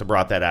daughter must have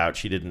brought that out.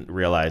 She didn't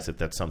realize that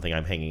that's something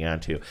I'm hanging on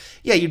to.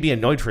 Yeah, you'd be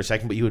annoyed for a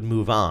second, but you would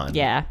move on.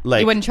 Yeah.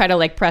 You wouldn't try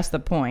to press the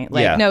point.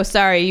 No,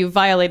 sorry, you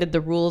violated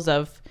the rules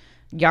of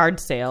yard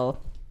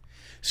sale.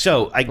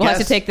 So I guess we'll have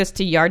to take this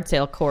to yard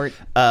sale court.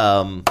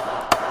 So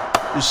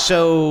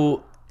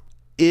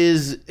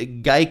is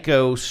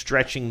Geico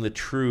stretching the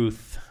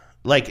truth?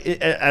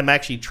 I'm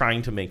actually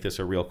trying to make this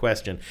a real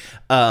question.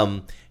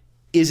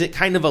 Is it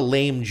kind of a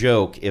lame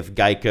joke if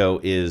Geico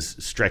is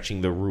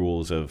stretching the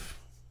rules of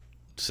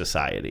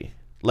society?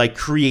 Like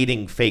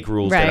creating fake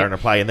rules that aren't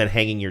applied and then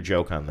hanging your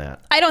joke on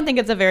that? I don't think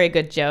it's a very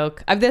good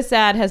joke. This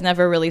ad has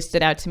never really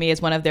stood out to me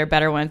as one of their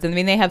better ones. I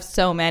mean, they have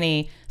so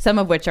many, some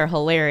of which are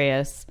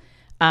hilarious.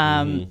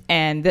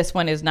 And this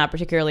one is not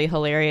particularly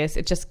hilarious.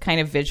 It's just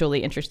kind of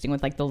visually interesting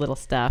with the little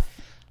stuff.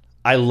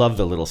 I love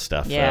the little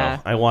stuff, though.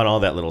 I want all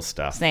that little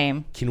stuff.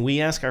 Same. Can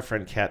we ask our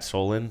friend Kat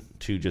Solon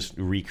to just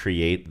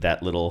recreate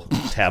that little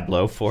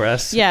tableau for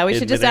us? Yeah, we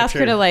should just ask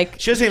her to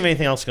She doesn't have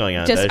anything else going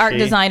on, just does art she?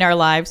 design our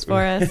lives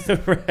for us.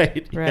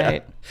 Right. Yeah.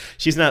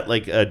 She's not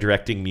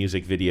directing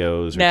music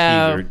videos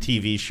or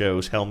TV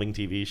shows, helming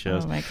TV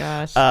shows. Oh my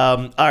gosh.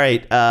 All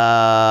right.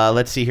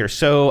 Let's see here.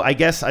 So I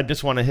guess I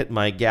just want to hit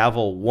my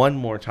gavel one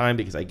more time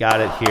because I got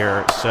it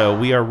here. So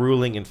we are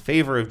ruling in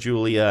favor of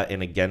Julia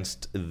and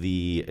against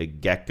the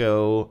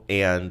Gecko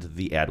and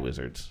the Ad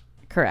Wizards.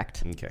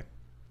 Correct. Okay.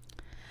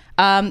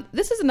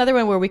 This is another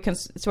one where we can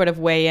sort of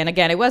weigh in.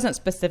 Again, it wasn't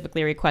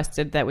specifically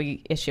requested that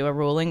we issue a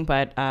ruling,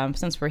 but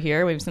since we're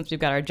here, since we've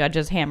got our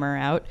judge's hammer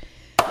out,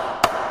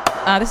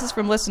 this is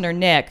from listener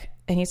Nick,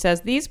 and he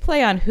says, these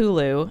play on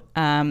Hulu,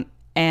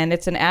 and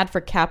it's an ad for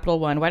Capital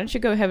One. Why don't you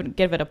go ahead and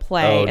give it a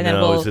play? Oh, and then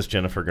is this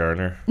Jennifer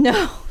Garner?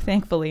 No,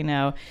 thankfully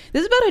no.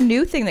 This is about a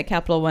new thing that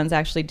Capital One's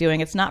actually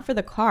doing. It's not for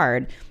the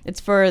card.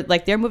 It's for,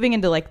 they're moving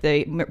into,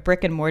 the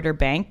brick and mortar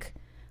bank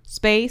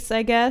space,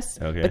 I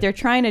guess. Okay. But they're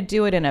trying to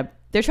do it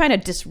they're trying to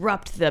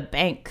disrupt the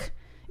bank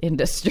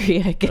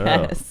industry, I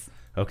guess.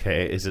 Oh.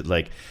 Okay. Is it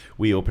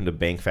we opened a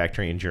bank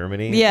factory in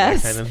Germany?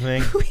 Yes. That kind of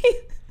thing?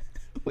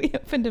 We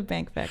opened a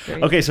bank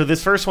factory. Okay, so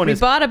this first one we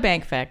bought a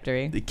bank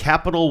factory. The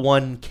Capital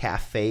One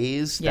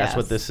Cafes. That's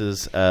what this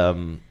is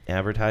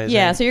advertising.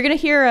 Yeah, so you're going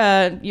to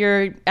hear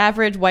your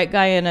average white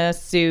guy in a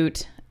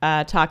suit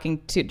talking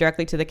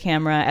directly to the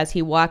camera as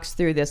he walks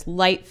through this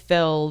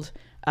light-filled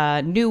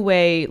new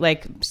way,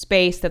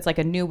 space that's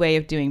a new way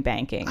of doing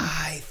banking.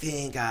 I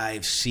think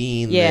I've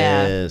seen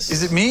this.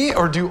 Is it me,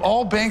 or do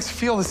all banks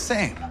feel the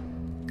same?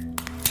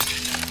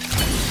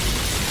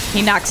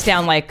 He knocks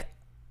down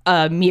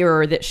a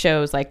mirror that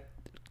shows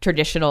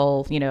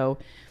traditional, it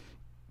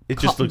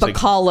just looks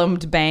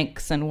columned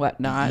banks and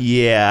whatnot.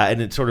 Yeah,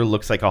 and it sort of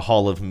looks like a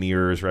hall of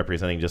mirrors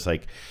representing just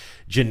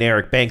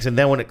generic banks. And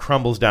then when it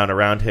crumbles down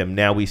around him,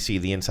 now we see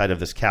the inside of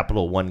this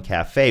Capital One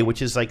Cafe,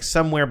 which is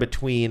somewhere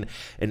between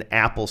an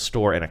Apple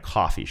store and a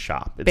coffee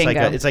shop. It's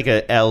Bingo. It's like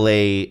a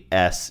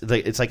LAS.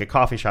 It's like a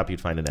coffee shop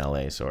you'd find in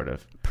LA, sort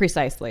of.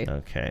 Precisely.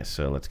 Okay,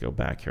 so let's go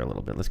back here a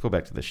little bit. Let's go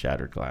back to the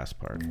shattered glass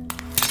part.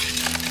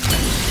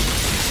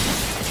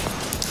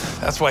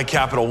 That's why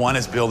Capital One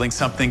is building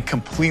something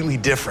completely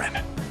different.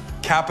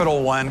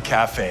 Capital One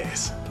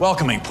Cafes.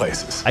 Welcoming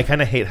places. I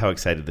kind of hate how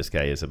excited this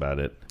guy is about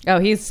it. Oh,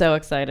 he's so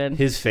excited.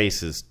 His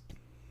face is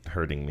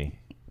hurting me.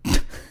 I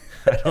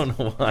don't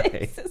know why.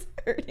 This is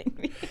hurting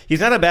me.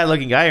 He's not a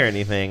bad-looking guy or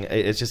anything.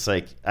 It's just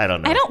I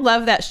don't know. I don't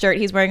love that shirt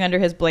he's wearing under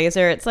his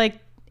blazer.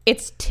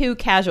 It's too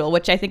casual,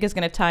 which I think is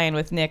going to tie in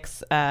with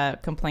Nick's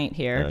complaint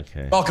here.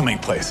 Okay. Welcoming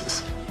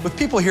places. With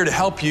people here to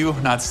help you,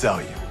 not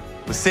sell you.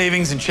 With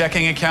savings and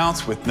checking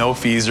accounts with no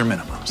fees or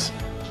minimums.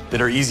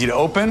 That are easy to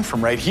open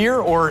from right here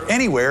or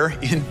anywhere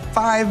in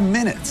 5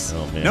 minutes.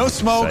 Oh, man, no I'm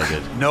smoke,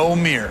 excited. no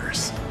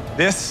mirrors.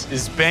 This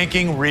is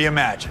banking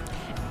reimagined.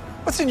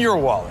 What's in your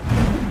wallet?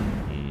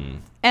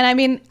 And I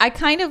mean, I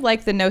kind of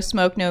like the no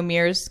smoke, no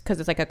mirrors because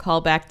it's like a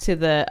callback to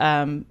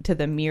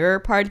the mirror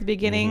part at the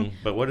beginning.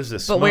 But what is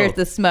this? But where's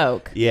the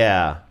smoke?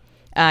 Yeah.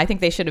 I think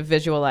they should have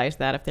visualized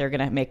that if they're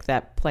going to make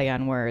that play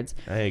on words.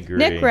 I agree.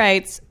 Nick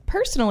writes,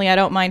 personally, I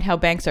don't mind how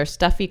banks are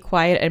stuffy,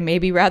 quiet, and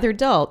maybe rather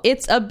dull.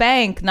 It's a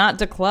bank, not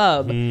the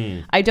club.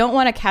 I don't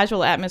want a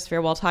casual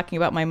atmosphere while talking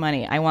about my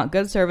money. I want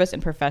good service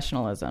and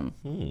professionalism.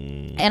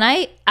 And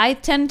I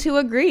tend to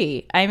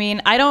agree. I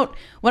mean,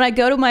 when I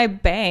go to my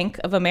Bank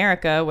of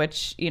America,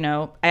 which, you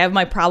know, I have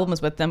my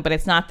problems with them, but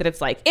it's not that it's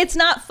like, it's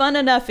not fun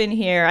enough in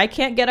here. I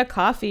can't get a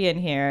coffee in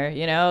here.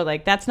 You know,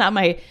 like that's not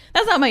my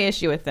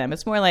issue with them.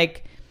 It's more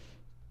like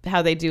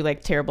how they do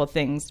like terrible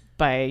things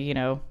by, you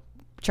know,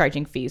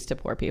 charging fees to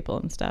poor people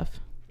and stuff.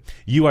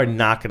 You are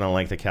not going to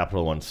like the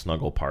Capital One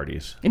snuggle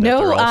parties.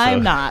 No,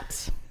 I'm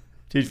not.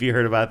 Have you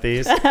heard about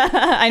these?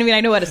 I mean, I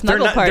know what a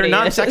snuggle party is. They're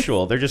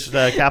non-sexual. They're just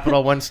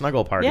Capital One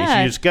snuggle parties.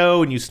 Yeah. You just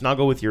go and you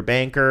snuggle with your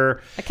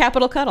banker. A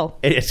capital cuddle.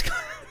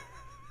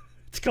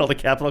 It's called a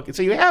Capital.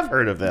 So you have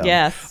heard of them.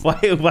 Yes.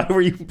 Why were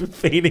you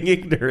feigning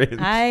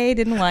ignorance? I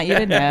didn't want you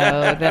to know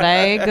that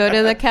I go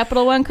to the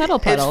Capital One cuddle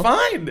puddle.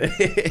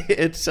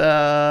 It's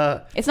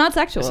fine. It's not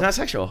sexual. It's not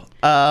sexual.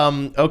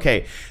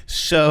 Okay.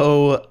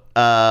 So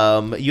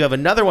you have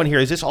another one here.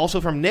 Is this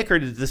also from Nick, or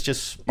did this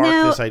just spark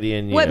this idea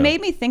in you? What made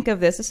me think of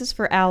this is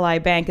for Ally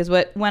Bank, is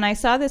when I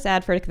saw this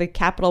ad for the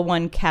Capital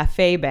One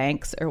cafe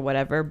banks or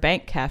whatever,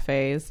 bank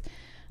cafes.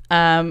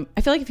 I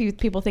feel like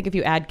people think if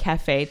you add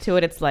cafe to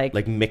it, it's like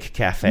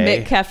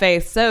McCafe.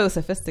 McCafe, so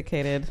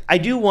sophisticated. I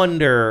do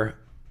wonder.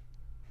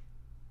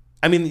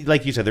 I mean,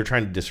 like you said, they're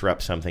trying to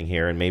disrupt something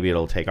here, and maybe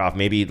it'll take off.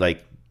 Maybe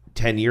like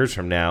 10 years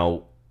from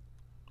now,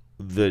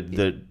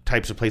 the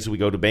types of places we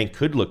go to bank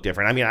could look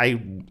different. I mean,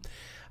 I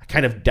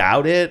kind of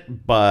doubt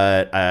it,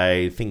 but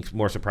I think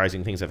more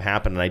surprising things have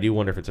happened, and I do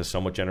wonder if it's a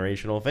somewhat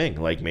generational thing.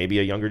 Like maybe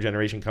a younger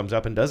generation comes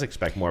up and does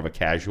expect more of a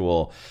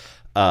casual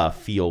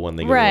feel when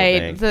they go to a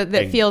bank.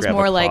 That feels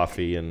more like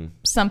coffee and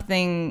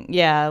something,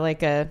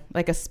 like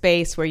a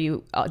space where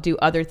you do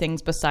other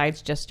things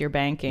besides just your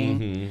banking.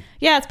 Mm-hmm.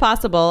 Yeah, it's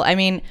possible. I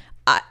mean,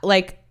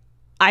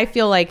 I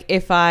feel like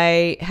if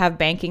I have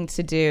banking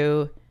to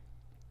do,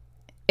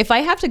 if I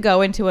have to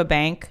go into a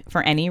bank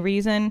for any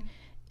reason,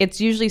 it's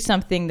usually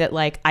something that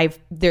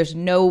there's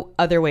no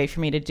other way for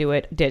me to do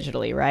it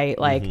digitally, right?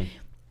 Like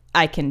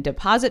I can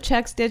deposit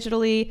checks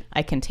digitally.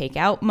 I can take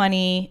out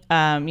money,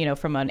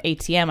 from an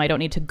ATM. I don't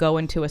need to go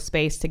into a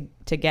space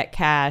to get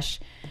cash.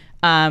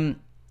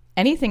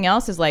 Anything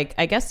else is like,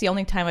 I guess the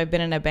only time I've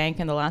been in a bank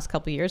in the last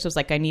couple of years was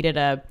like I needed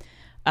a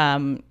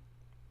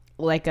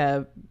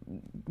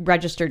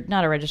registered,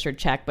 not a registered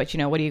check, but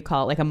what do you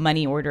call it? Like a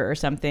money order or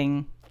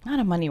something. Not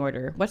a money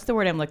order. What's the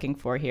word I'm looking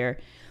for here?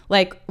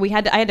 Like I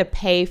had to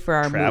pay for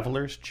our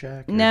traveler's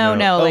check. No. I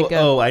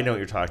know what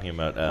you're talking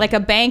about. Like a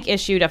bank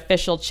issued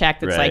official check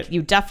that's right. like we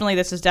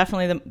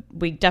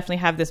definitely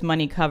have this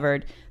money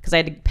covered because I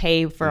had to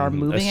pay for our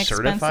moving expenses. A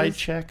certified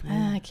check?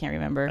 I can't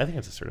remember. I think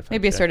it's a certified.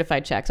 Maybe check. A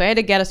certified check. So I had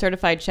to get a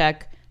certified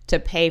check to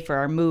pay for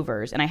our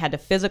movers, and I had to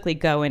physically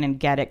go in and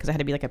get it because it had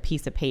to be like a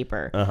piece of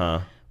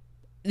paper.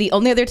 The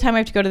only other time I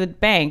have to go to the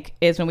bank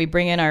is when we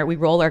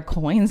roll our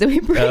coins and we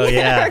bring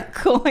in our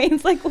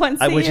coins like once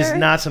a year. Which is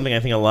not something I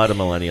think a lot of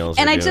millennials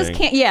are doing. Just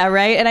can't,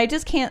 right? And I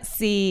just can't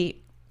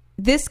see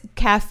this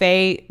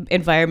cafe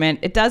environment.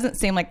 It doesn't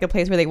seem like the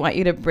place where they want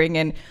you to bring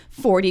in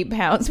 40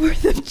 pounds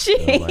worth of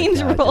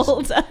change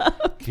rolled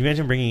up. Can you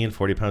imagine bringing in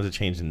 40 pounds of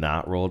change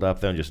not rolled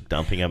up though and just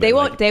dumping them? They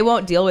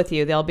won't deal with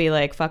you. They'll be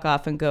like, fuck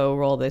off and go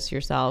roll this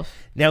yourself.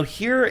 Now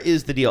here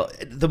is the deal.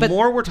 The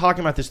more we're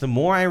talking about this, the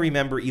more I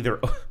remember either...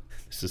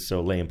 This is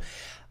so lame.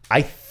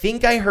 I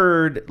think I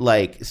heard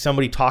like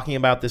somebody talking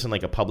about this in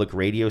like a public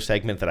radio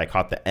segment that I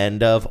caught the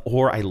end of,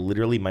 or I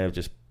literally might have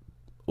just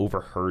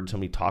overheard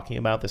somebody talking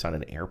about this on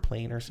an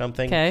airplane or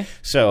something. Okay.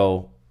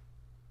 So,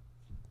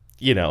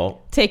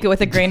 take it with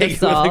a grain of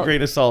salt. With a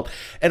grain of salt.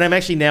 And I'm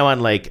actually now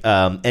on like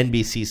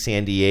NBC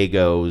San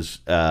Diego's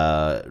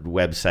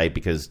website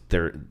because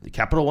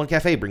Capital One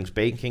Cafe brings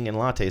baking and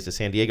lattes to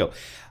San Diego.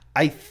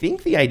 I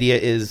think the idea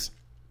is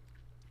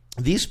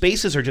these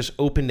spaces are just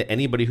open to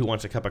anybody who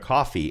wants a cup of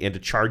coffee and to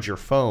charge your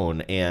phone,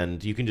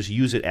 and you can just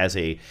use it as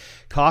a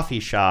coffee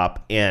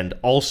shop, and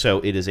also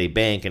it is a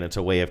bank, and it's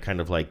a way of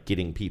kind of like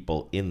getting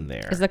people in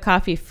there. Is the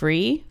coffee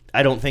free?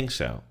 I don't think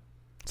so.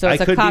 So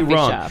it's a coffee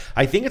shop.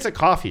 I think it's a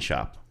coffee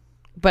shop.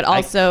 But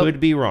also... I could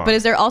be wrong. But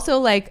is there also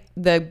like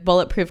the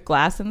bulletproof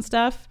glass and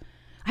stuff?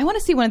 I want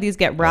to see one of these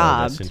get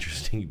robbed. That's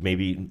interesting.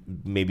 Maybe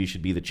you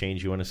should be the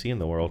change you want to see in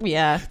the world.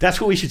 Yeah. That's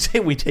what we should say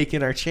when we take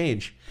in our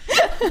change.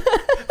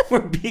 We're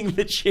being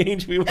the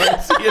change we want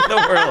to see in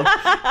the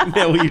world.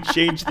 Now, will you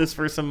change this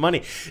for some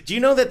money? Do you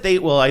know that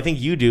I think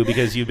you do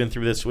because you've been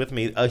through this with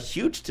me. A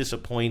huge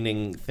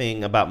disappointing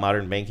thing about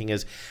modern banking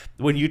is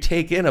when you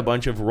take in a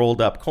bunch of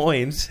rolled up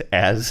coins,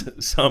 as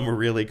some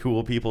really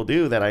cool people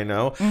do that I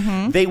know,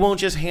 they won't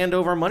just hand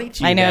over money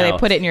to you. I know, now. they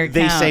put it in your account.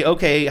 They say,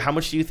 okay, how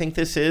much do you think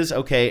this is?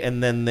 Okay,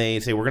 and then they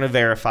say, we're going to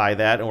verify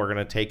that and we're going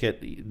to take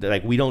it.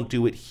 Like, we don't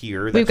do it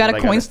here. We've got a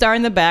Coinstar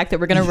in the back that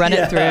we're going to run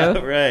it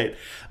through. Right.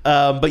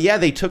 But yeah,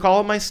 they took all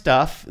of my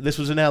stuff. This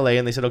was in LA,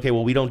 and they said, okay,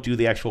 well, we don't do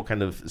the actual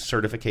kind of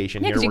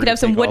certification here. Yeah, because you could have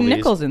some wooden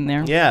nickels in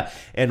there. Yeah,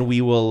 and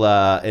we will.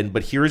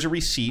 But here's a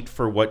receipt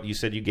for what you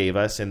said you gave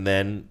us, and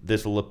then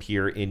this will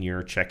appear in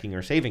your checking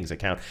or savings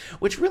account,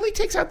 which really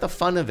takes out the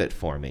fun of it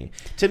for me.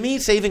 To me,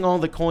 saving all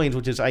the coins,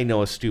 which is, I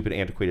know, a stupid,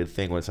 antiquated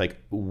thing, when it's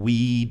like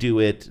we do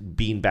it,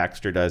 Bean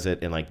Baxter does it,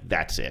 and like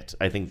that's it.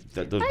 I think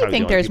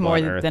there's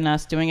more than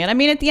us doing it. I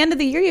mean, at the end of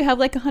the year, you have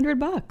like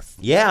 $100.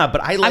 Yeah,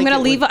 but I'm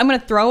going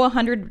to throw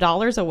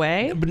 $100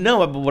 away. But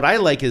no, but what I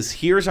like is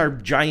here's our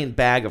giant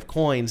bag of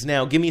coins.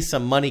 Now give me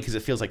some money because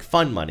it feels like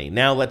fun money.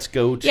 Now let's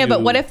go to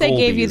but what if they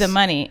gave you Goldie's? the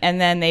money and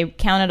then they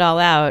count it all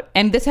out?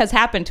 And this has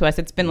happened to us.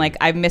 It's been like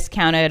I've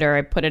miscounted or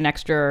I put an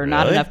extra or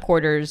not enough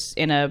quarters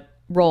in a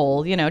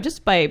roll,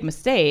 just by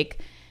mistake.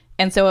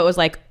 And so it was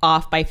like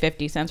off by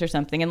 50 cents or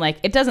something. And like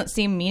it doesn't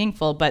seem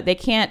meaningful, but they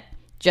can't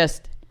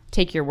just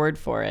take your word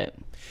for it.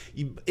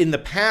 In the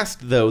past,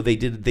 though, they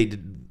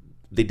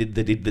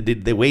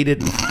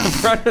waited in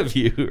front of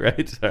you,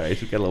 right? Sorry,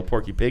 we got a little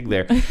Porky Pig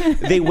there.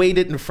 They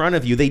waited in front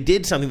of you. They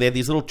did something. They had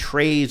these little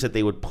trays that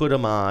they would put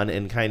them on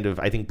and kind of,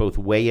 I think, both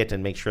weigh it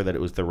and make sure that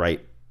it was the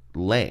right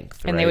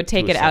length. And they would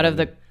take it out of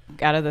the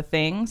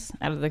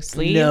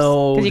sleeves.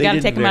 No, because you got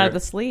to take them out of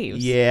the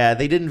sleeves. Yeah,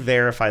 they didn't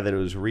verify that it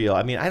was real.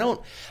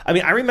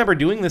 I remember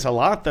doing this a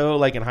lot though,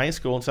 like in high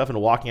school and stuff,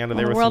 and walking out of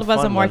there with some fun money. The world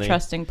was a more money.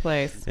 Trusting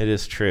place. It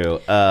is true.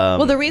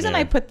 Well, the reason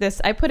I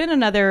put in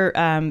another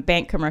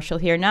bank commercial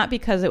here, not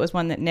because it was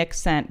one that Nick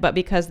sent, but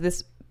because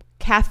this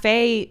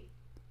cafe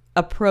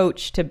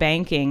approach to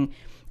banking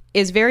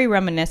is very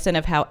reminiscent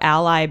of how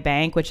Ally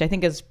Bank, which I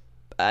think is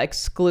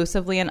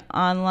exclusively an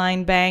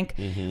online bank.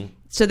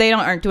 So they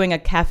aren't doing a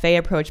cafe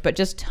approach, but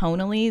just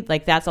tonally,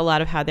 like that's a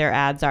lot of how their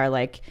ads are.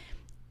 Like,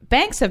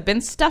 banks have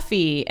been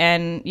stuffy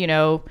and,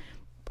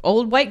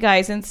 old white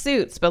guys in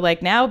suits, but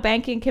like now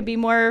banking can be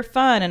more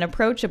fun and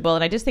approachable.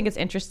 And I just think it's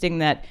interesting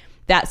that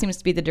seems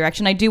to be the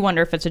direction. I do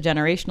wonder if it's a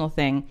generational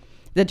thing,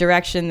 the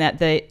direction that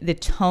the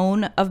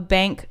tone of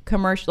bank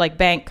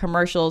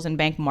commercials and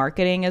bank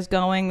marketing is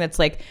going. That's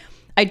like,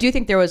 I do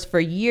think there was for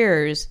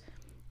years,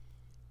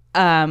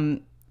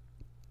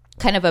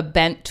 kind of a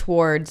bent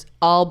towards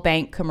all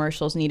bank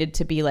commercials needed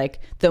to be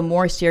like the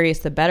more serious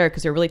the better,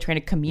 because they're really trying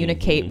to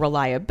communicate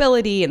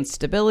reliability and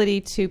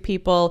stability to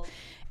people.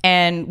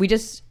 And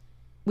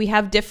we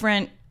have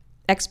different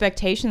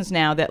expectations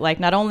now that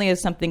like not only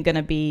is something going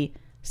to be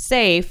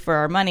safe for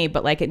our money,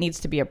 but like it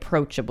needs to be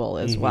approachable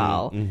as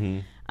well.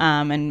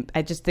 And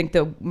I just think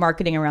the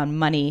marketing around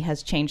money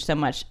has changed so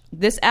much.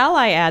 This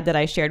Ally ad that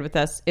I shared with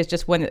us is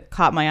just one that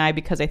caught my eye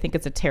because I think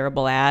it's a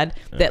terrible ad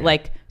that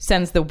like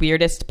sends the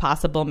weirdest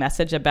possible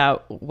message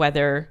about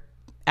whether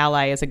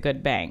Ally is a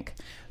good bank.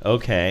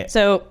 Okay.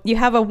 So you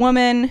have a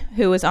woman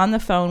who is on the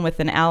phone with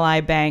an Ally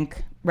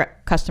Bank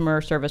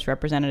customer service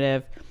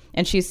representative,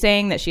 and she's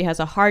saying that she has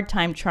a hard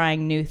time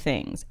trying new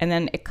things. And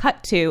then it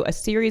cut to a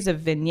series of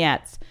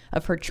vignettes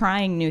of her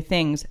trying new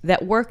things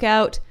that work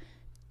out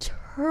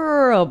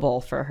terrible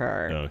for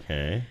her.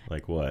 Okay.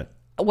 Like what?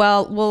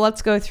 Well,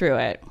 let's go through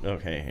it.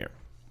 Okay, here.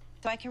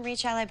 So I can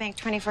reach Ally Bank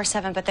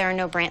 24/7, but there are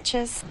no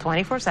branches?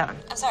 24/7.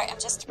 I'm sorry, I'm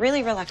just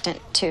really reluctant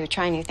to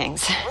try new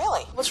things.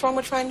 Really? What's wrong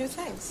with trying new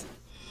things?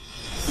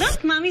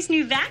 Look, Mommy's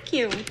new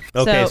vacuum.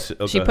 Okay,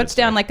 so she puts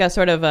down like a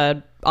sort of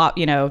a,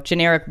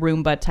 generic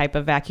Roomba type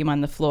of vacuum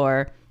on the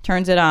floor,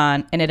 turns it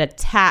on, and it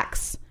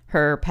attacks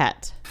her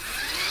pet.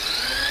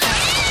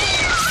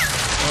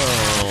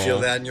 You feel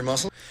that in your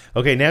muscle?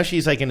 Okay, now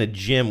she's like in a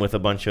gym with a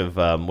bunch of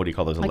what do you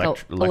call those,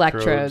 like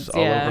electrodes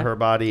all over her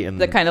body, and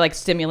that kind of like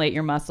stimulate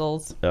your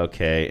muscles.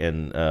 Okay,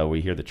 and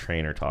we hear the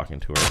trainer talking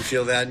to her. You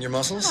feel that in your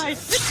muscles?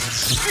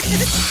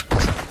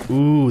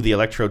 Ooh, the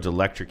electrodes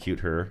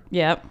electrocute her.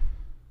 Yep.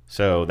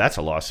 So that's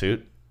a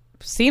lawsuit.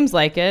 Seems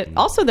like it.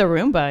 Also the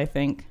Roomba, I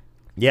think.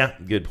 Yeah,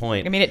 good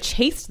point. I mean, it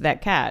chased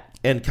that cat.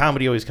 And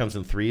comedy always comes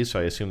in threes, so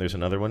I assume there's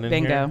another one in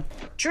here. Bingo.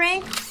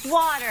 Drink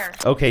water.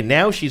 Okay,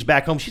 now she's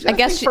back home. She's got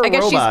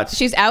robots.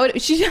 She's out.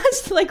 She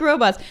has like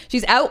robots.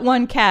 She's out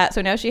one cat,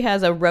 so now she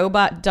has a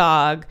robot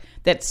dog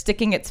that's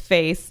sticking its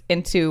face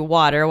into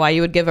water. Why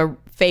you would give a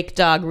fake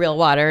dog real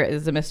water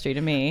is a mystery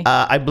to me.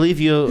 I believe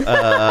you.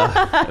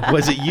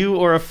 Was it you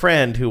or a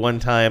friend who one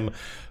time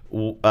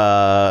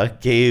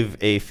gave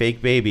a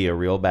fake baby a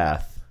real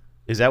bath?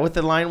 Is that what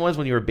the line was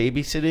when you were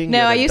babysitting?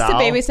 No, I used to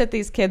babysit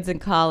these kids in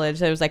college.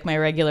 That was like my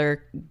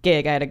regular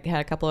gig. I had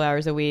a couple of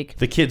hours a week.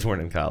 The kids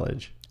weren't in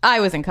college. I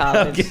was in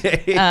college.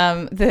 Okay.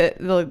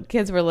 The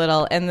kids were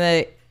little, and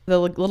the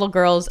little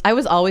girls, I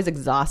was always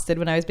exhausted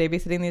when I was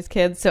babysitting these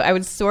kids. So I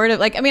would sort of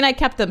like, I mean, I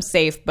kept them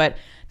safe, but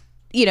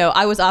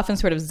I was often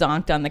sort of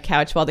zonked on the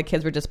couch while the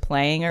kids were just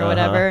playing or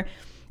whatever.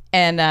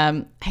 And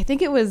I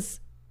think it was,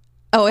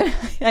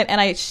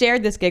 and I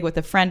shared this gig with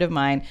a friend of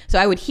mine. So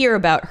I would hear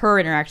about her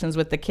interactions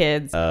with the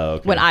kids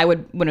when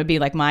it would be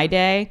like my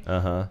day.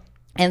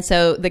 And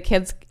so the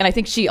kids, and I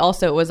think she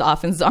also was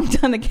often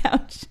zonked on the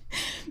couch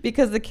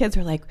because the kids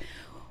were like,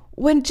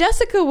 when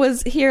Jessica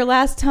was here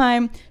last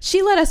time,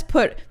 she let us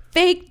put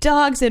fake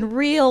dogs in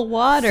real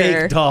water.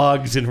 Fake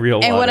dogs in real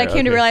water. And what I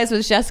came to realize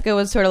was Jessica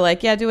was sort of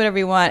like, yeah, do whatever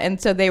you want.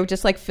 And so they were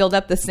just like filled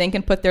up the sink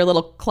and put their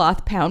little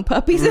cloth pound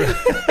puppies in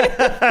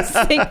a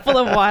sink full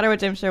of water,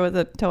 which I'm sure was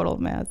a total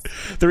mess.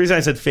 The reason I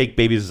said fake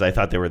babies is I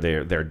thought they were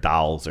their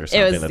dolls or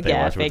something that they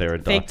watched with their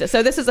dog.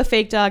 So this is a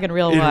fake dog in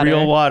real water. In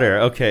real water.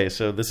 Okay,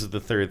 so this is the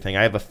third thing.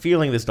 I have a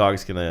feeling this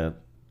dog's going to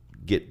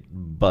get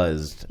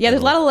buzzed. Yeah,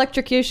 there's a lot of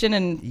electrocution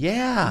and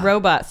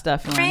robot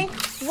stuff. Drink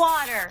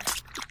water.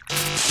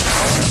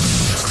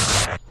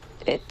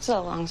 It's a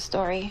long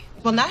story.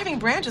 Well, not having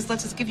branches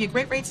lets us give you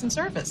great rates and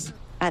service.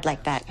 I'd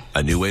like that.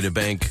 A new way to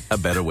bank, a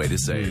better way to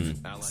save.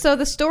 So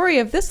the story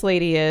of this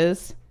lady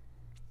is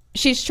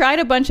she's tried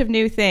a bunch of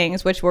new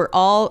things, which were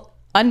all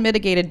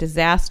unmitigated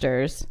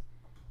disasters.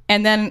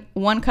 And then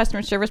one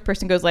customer service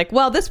person goes like,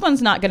 well, this one's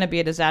not going to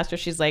be a disaster.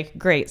 She's like,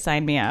 great,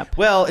 sign me up.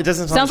 Well, it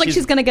doesn't sounds like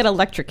she's going to get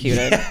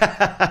electrocuted.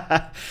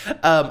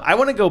 I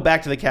want to go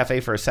back to the cafe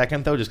for a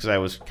second, though, just because I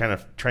was kind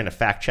of trying to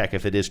fact check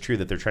if it is true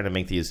that they're trying to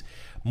make these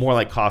more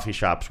like coffee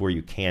shops where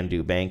you can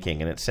do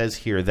banking. And it says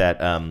here that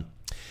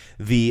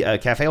the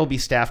cafe will be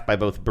staffed by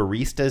both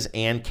baristas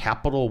and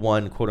Capital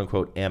One,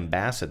 quote-unquote,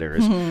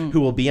 ambassadors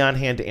who will be on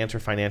hand to answer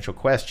financial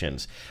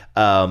questions.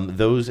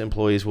 Those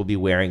employees will be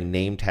wearing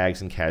name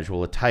tags and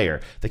casual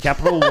attire. The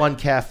Capital One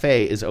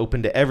cafe is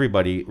open to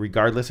everybody,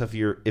 regardless if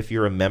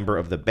you're a member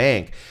of the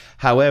bank.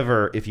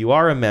 However, if you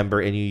are a member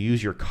and you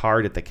use your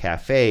card at the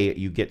cafe,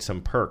 you get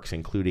some perks,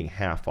 including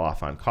half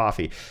off on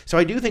coffee. So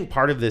I do think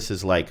part of this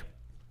is like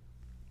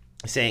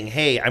saying,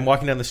 hey, I'm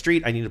walking down the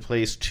street, I need a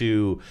place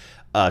to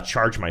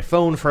charge my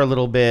phone for a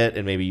little bit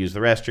and maybe use the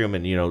restroom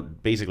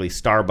and, basically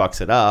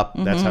Starbucks it up.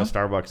 That's how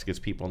Starbucks gets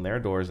people in their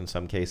doors in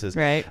some cases.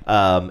 Right.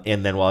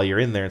 And then while you're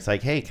in there, it's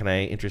like, hey, can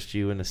I interest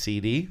you in a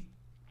CD?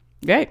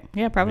 Right.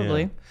 Yeah,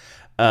 probably.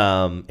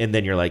 Yeah. And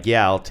then you're like,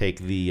 yeah, I'll take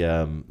the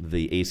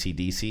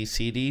AC/DC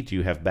CD. Do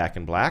you have Back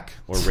in Black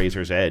or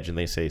Razor's Edge? And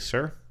they say,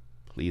 sir,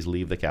 please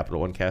leave the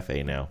Capital One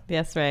cafe now.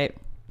 Yes, right.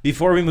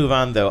 Before we move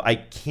on, though, I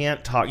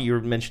can't talk. You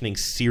were mentioning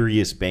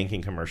serious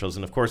banking commercials.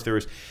 And, of course, there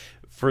was,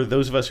 for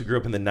those of us who grew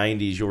up in the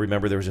 90s, you'll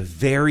remember there was a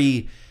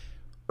very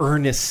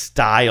earnest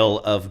style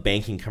of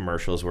banking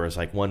commercials where it's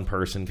like one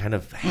person kind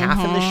of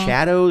half in the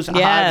shadows,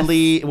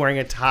 oddly, wearing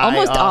a tie.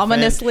 Almost often,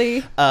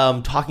 ominously.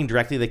 Talking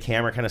directly to the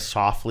camera, kind of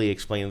softly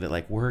explaining that,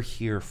 like, we're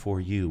here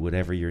for you,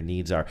 whatever your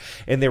needs are.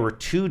 And there were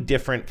two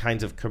different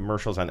kinds of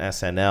commercials on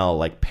SNL,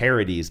 like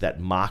parodies that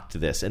mocked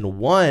this. And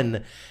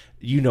one...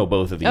 You know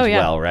both of these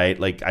well, right?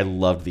 Like, I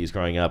loved these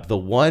growing up. The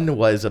one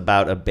was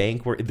about a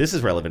bank where, this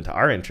is relevant to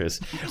our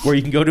interests, where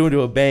you can go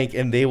into a bank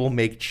and they will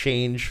make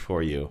change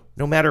for you,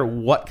 no matter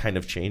what kind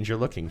of change you're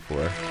looking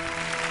for.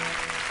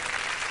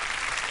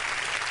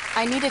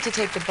 I needed to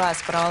take the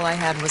bus, but all I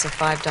had was a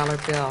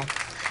 $5 bill.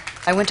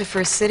 I went to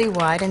First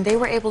Citywide, and they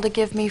were able to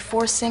give me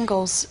 4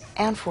 singles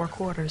and 4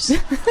 quarters.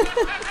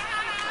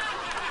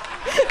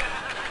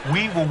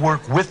 We will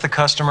work with the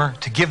customer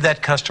to give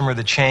that customer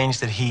the change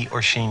that he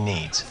or she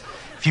needs.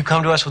 If you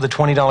come to us with a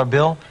 $20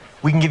 bill,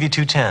 we can give you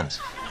 2 10s.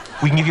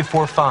 We can give you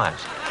 4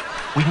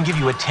 5s. We can give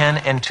you a 10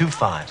 and 2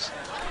 5s.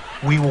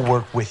 We will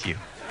work with you.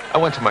 I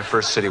went to my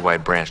First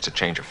Citywide branch to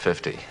change a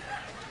 50.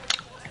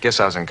 I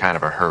guess I was in kind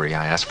of a hurry.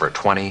 I asked for a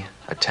 20,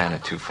 a 10,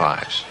 and 2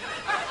 5s.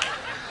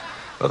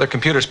 Well, their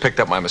computers picked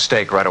up my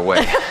mistake right away.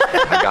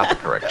 I got the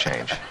correct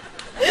change.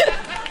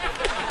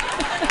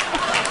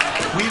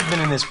 We've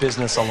been in this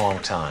business a long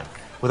time.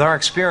 With our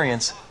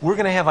experience, we're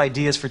going to have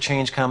ideas for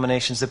change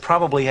combinations that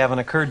probably haven't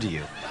occurred to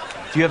you.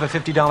 If you have a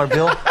 $50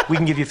 bill, we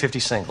can give you 50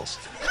 singles.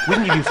 We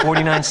can give you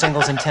 49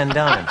 singles and 10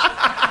 dimes.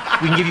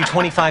 We can give you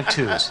 25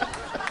 twos.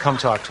 Come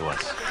talk to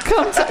us.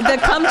 The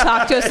come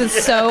talk to us is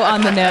so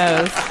on the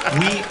nose.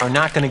 We are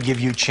not going to give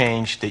you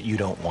change that you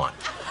don't want.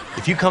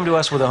 If you come to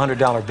us with a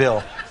 $100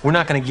 bill, we're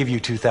not going to give you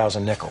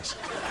 2,000 nickels.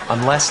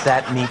 Unless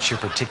that meets your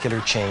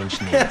particular change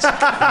needs.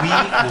 We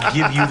will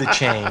give you the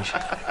change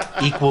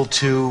equal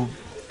to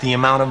the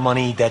amount of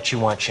money that you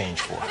want change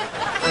for.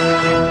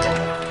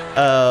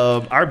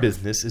 Our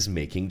business is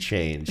making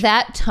change.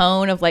 That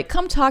tone of like,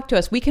 come talk to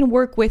us. We can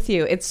work with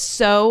you. It's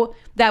so...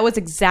 That was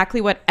exactly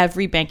what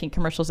every banking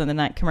commercial in the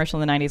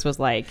 90s was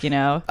like,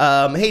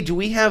 Hey, do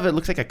we have, it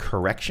looks like a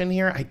correction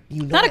here?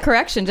 Not a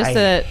correction, just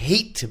I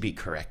hate to be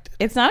corrected.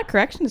 It's not a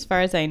correction as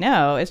far as I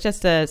know. It's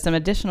just some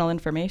additional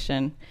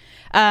information.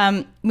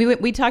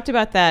 We talked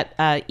about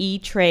that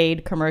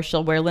E-Trade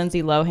commercial where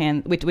Lindsay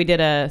Lohan, we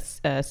did a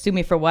Sue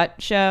Me For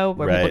What show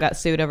where people got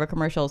sued over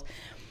commercials.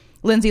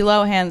 Lindsay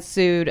Lohan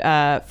sued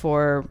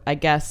for, I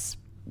guess,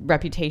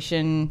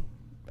 reputation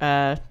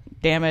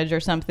damage or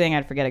something.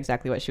 I forget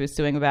exactly what she was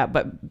suing about,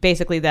 but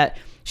basically that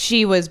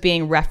she was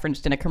being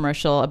referenced in a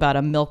commercial about a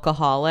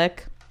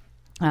milkaholic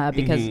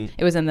because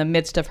it was in the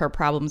midst of her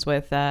problems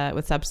with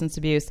substance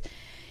abuse.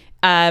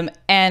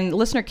 And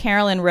listener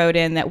Carolyn wrote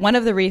in that one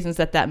of the reasons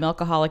that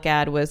Milkaholic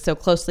ad was so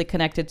closely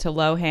connected to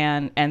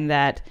Lohan, and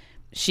that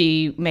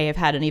she may have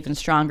had an even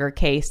stronger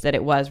case that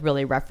it was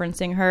really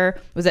referencing her,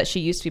 was that she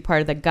used to be part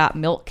of the Got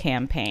Milk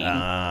campaign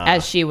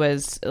as she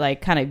was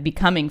like kind of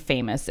becoming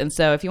famous. And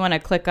so if you want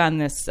to click on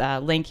this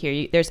link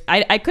here,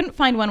 I couldn't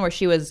find one where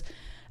she was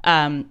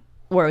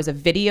where it was a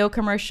video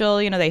commercial.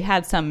 They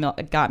had some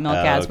Got Milk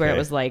ads where it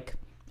was like,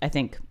 I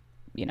think,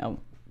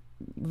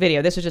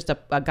 video. This was just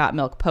a Got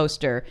Milk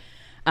poster.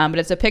 But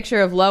it's a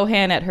picture of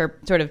Lohan at her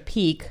sort of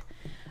peak.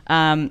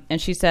 And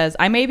she says,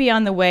 I may be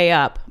on the way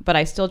up, but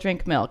I still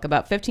drink milk.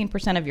 About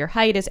 15% of your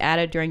height is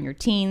added during your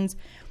teens,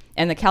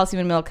 and the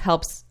calcium in milk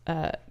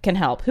can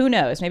help. Who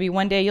knows? Maybe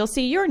one day you'll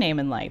see your name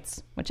in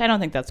lights, which I don't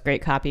think that's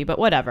great copy, but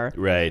whatever.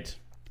 Right.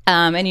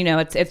 And,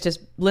 it's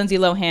just Lindsay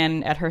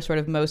Lohan at her sort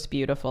of most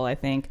beautiful, I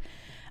think.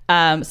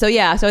 So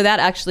that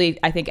actually,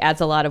 I think,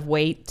 adds a lot of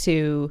weight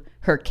to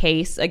her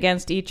case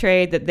against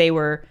E-Trade, that they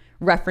were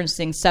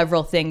referencing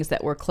several things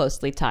that were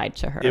closely tied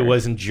to her. It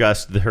wasn't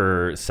just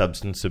her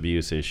substance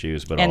abuse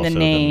issues, but and also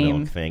the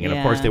milk thing. And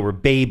of course, they were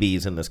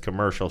babies in this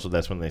commercial, so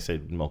that's when they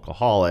said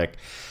Milkaholic.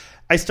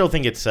 I still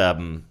think it's... I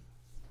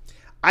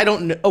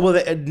don't know. Oh,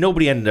 well,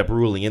 nobody ended up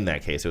ruling in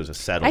that case. It was a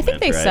settlement. I think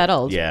they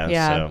settled. Yeah.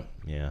 So,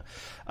 yeah.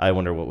 I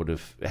wonder what would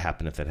have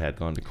happened if that had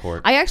gone to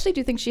court. I actually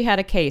do think she had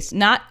a case.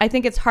 I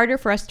think it's harder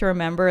for us to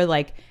remember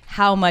like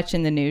how much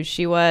in the news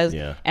she was,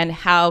 and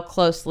how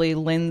closely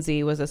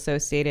Lindsay was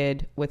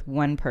associated with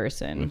one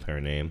person. With her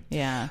name.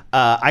 Yeah.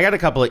 I got a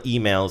couple of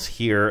emails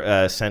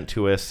here sent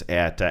to us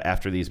at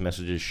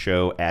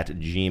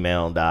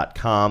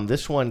afterthesemessages@gmail.com.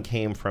 This one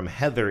came from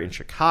Heather in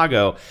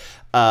Chicago.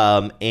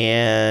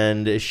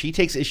 And she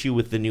takes issue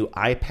with the new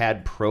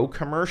iPad Pro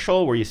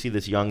commercial where you see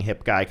this young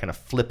hip guy kind of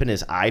flipping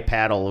his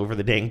iPad all over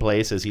the dang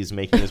place as he's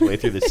making his way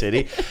through the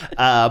city.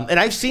 And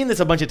I've seen this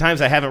a bunch of times.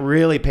 I haven't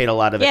really paid a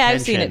lot of attention. Yeah,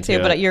 I've seen it too,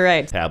 but you're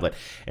right. Tablet,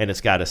 and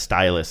it's got a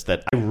stylus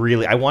that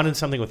I wanted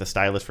something with a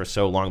stylus for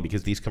so long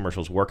because these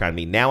commercials work on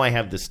me. Now I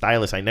have this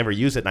stylus. I never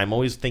use it, and I'm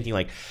always thinking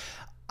like,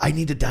 I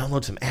need to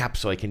download some apps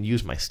so I can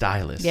use my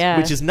stylus,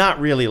 which is not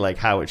really like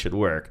how it should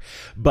work.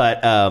 But,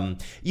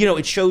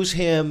 it shows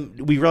him,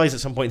 we realize at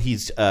some point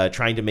he's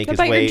trying to make his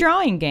way. What about your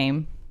drawing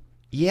game?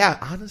 Yeah,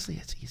 honestly,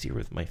 it's easier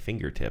with my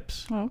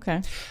fingertips. Oh,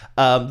 okay.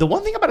 The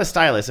one thing about a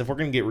stylus, if we're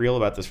going to get real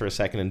about this for a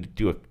second and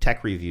do a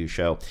tech review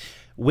show,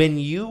 when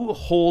you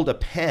hold a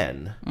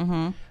pen...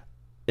 Mm-hmm.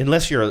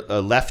 Unless you're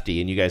a lefty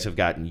and you guys have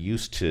gotten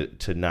used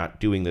to not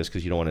doing this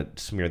because you don't want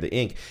to smear the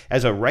ink.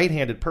 As a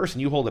right-handed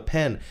person, you hold a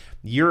pen,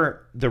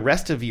 the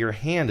rest of your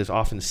hand is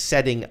often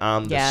setting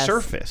on the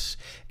surface.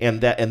 And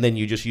then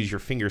you just use your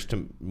fingers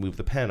to move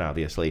the pen,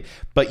 obviously.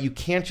 But you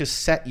can't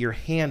just set your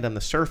hand on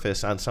the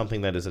surface on something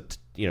that is a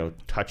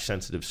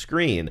touch-sensitive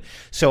screen.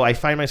 So I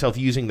find myself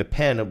using the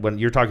pen when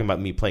you're talking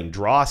about me playing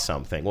draw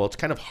something. Well, it's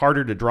kind of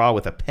harder to draw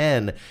with a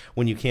pen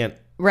when you can't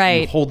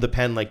you hold the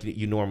pen like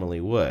you normally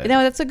would.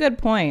 No, that's a good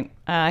point.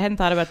 I hadn't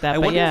thought about that. I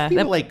wonder if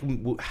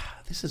people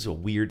this is a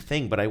weird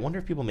thing, but I wonder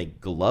if people make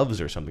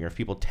gloves or something, or if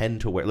people tend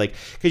to wear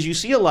because you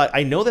see a lot.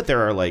 I know that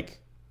there are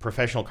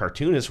professional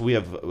cartoonists. We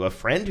have a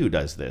friend who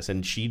does this,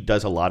 and she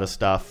does a lot of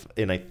stuff,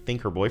 and I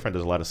think her boyfriend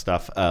does a lot of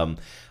stuff. A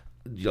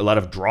lot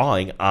of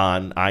drawing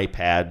on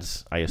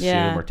iPads, I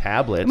assume, or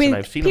tablets. I mean, and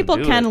I've seen people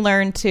them do can it.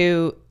 learn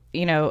to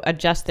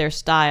adjust their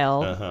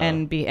style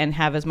and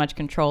have as much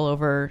control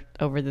over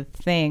the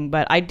thing.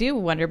 But I do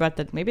wonder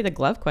about maybe the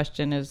glove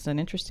question is an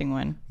interesting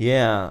one.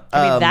 Yeah.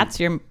 I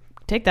mean,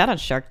 take that on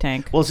Shark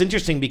Tank. Well, it's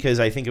interesting because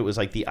I think it was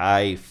like the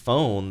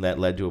iPhone that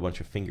led to a bunch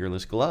of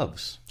fingerless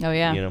gloves. Oh,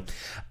 yeah.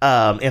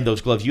 And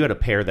those gloves, you had a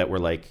pair that were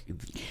like...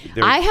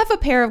 I have a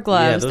pair of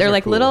gloves. Yeah, they're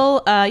like cool.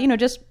 little,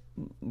 just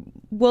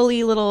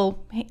woolly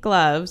little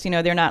gloves.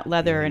 They're not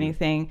leather or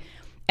anything.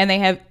 And they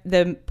have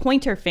the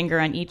pointer finger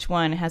on each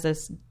one has a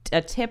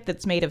tip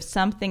that's made of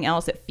something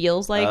else. It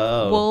feels like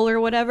wool or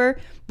whatever.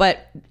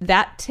 But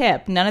that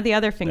tip, none of the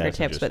other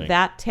fingertips, but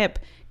that tip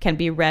can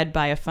be read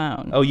by a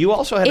phone. Oh, you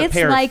also had a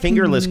pair of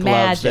fingerless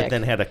gloves that magic.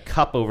 then had a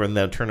cup over and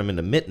then turn them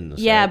into mittens.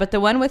 Yeah, right? but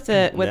the one with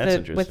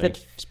the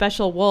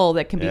special wool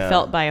that can be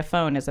felt by a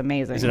phone is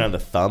amazing. Is it on the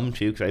thumb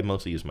too? Because I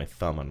mostly use my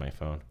thumb on my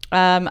phone.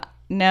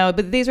 No,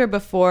 but these were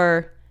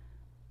before.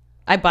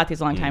 I bought these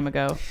a long time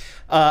ago.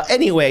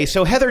 Anyway,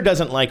 so Heather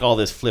doesn't like all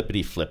this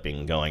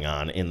flippity-flipping going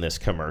on in this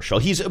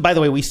commercial. By the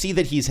way, we see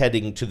that he's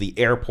heading to the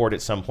airport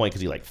at some point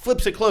because he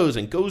flips it closed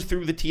and goes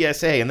through the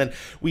TSA. And then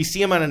we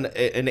see him on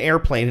an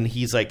airplane and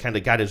he's kind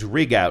of got his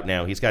rig out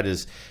now. He's got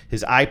his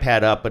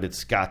iPad up, but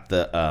it's got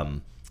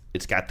the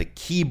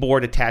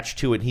keyboard attached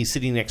to it. And he's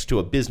sitting next to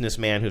a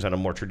businessman who's on a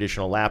more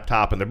traditional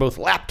laptop, and they're both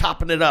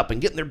laptopping it up and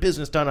getting their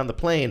business done on the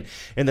plane.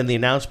 And then the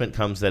announcement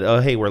comes that,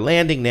 oh, hey, we're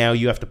landing now.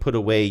 You have to put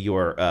away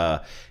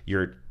your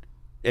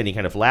any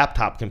kind of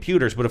laptop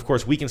computers, but of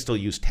course we can still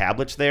use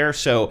tablets there.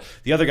 So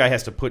the other guy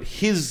has to put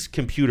his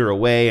computer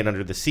away and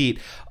under the seat.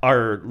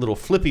 Our little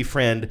flippy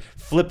friend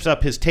flips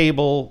up his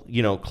table,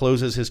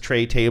 closes his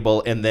tray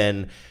table, and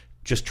then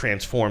just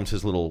transforms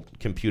his little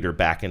computer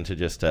back into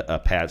just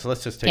a pad. So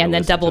let's just take and a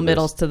then listen double to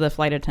middles this. to the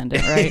flight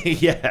attendant, right?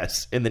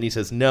 Yes. And then he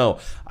says, "No,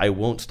 I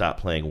won't stop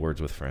playing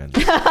Words with Friends."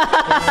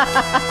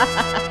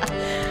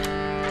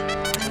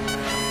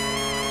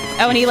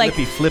 Oh, and he like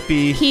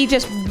flippy. He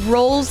just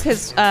rolls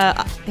his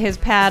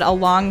pad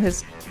along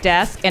his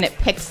desk, and it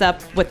picks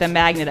up with a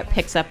magnet. It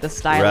picks up the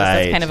stylus. Right.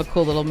 That's kind of a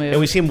cool little move. And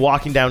we see him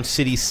walking down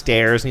city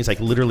stairs, and he's like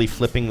literally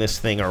flipping this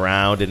thing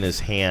around in his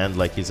hand,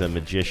 like he's a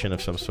magician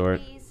of some sort.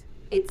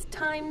 It's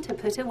time to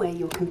put away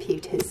your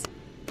computers.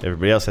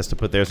 Everybody else has to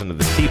put theirs into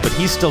the seat, but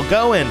he's still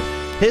going.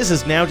 His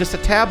is now just a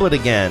tablet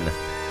again.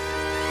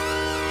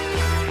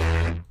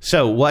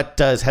 So what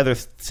does Heather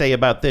say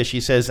about this?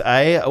 She says,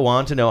 "I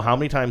want to know how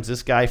many times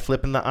this guy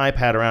flipping the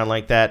iPad around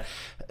like that,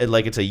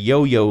 like it's a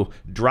yo-yo,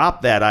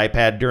 drop that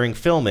iPad during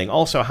filming.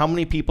 Also, how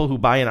many people who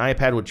buy an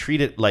iPad would treat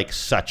it like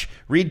such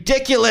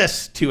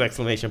ridiculous!" 2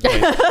 exclamation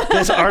points.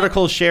 This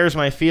article shares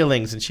my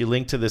feelings, and she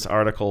linked to this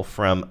article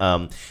from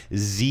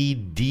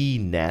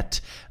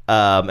ZDNet.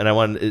 And I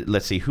want,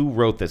 let's see, who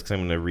wrote this, because I'm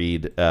going to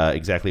read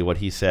exactly what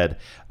he said.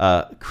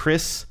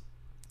 Chris,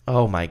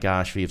 oh my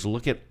gosh, Vives,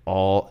 look at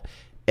all...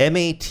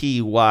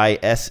 Matyszczyk.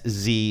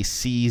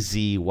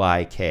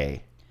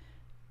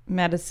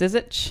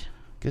 Matyszyk.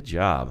 Good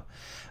job.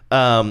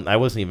 I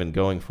wasn't even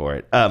going for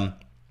it.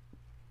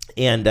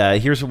 And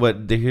here's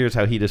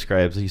how he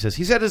describes it. He says,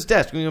 he's at his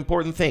desk doing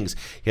important things.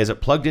 He has it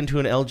plugged into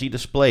an LG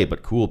display,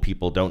 but cool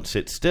people don't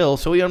sit still,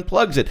 so he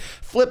unplugs it,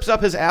 flips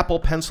up his Apple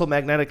Pencil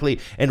magnetically,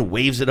 and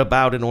waves it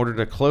about in order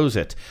to close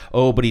it.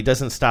 Oh, but he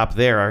doesn't stop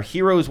there. Our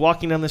hero is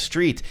walking down the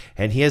street,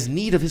 and he has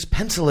need of his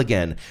pencil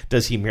again.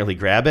 Does he merely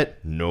grab it?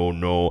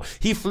 No.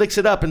 He flicks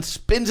it up and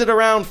spins it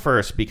around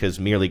first, because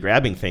merely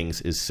grabbing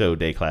things is so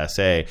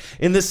déclassé.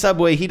 In the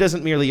subway, he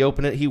doesn't merely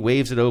open it, he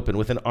waves it open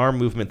with an arm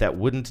movement that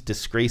wouldn't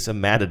disgrace a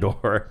matador.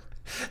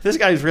 This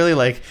guy's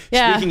really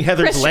speaking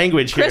Heather's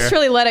language here. Chris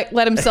really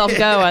let himself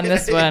go on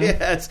this one.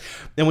 Yes.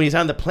 And when he's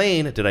on the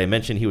plane, did I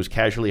mention he was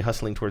casually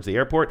hustling towards the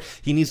airport?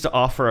 He needs to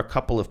offer a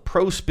couple of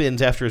pro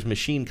spins after his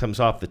machine comes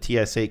off the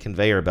TSA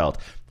conveyor belt.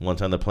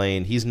 Once on the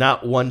plane, he's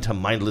not one to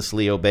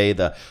mindlessly obey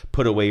the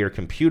put away your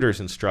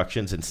computers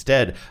instructions.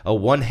 Instead, a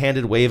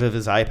one-handed wave of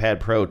his iPad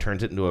Pro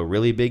turns it into a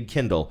really big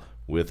Kindle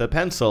with a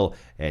pencil,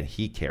 and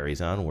he carries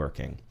on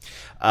working.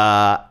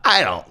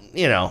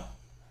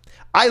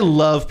 I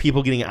love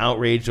people getting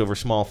outraged over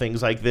small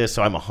things like this,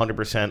 so I'm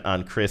 100%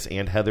 on Chris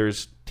and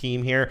Heather's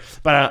team here.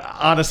 But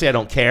honestly, I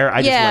don't care.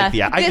 I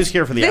just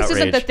here for the outrage. This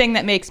isn't the thing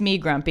that makes me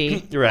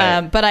grumpy. Right.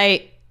 But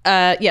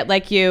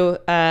like you,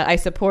 I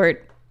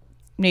support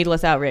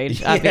needless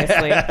outrage,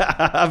 obviously.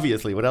 Yeah,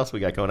 obviously. What else we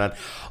got going on?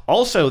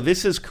 Also,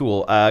 this is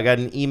cool. I got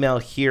an email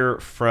here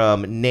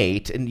from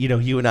Nate. And,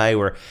 you and I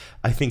were,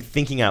 I think,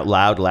 thinking out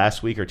loud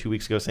last week or 2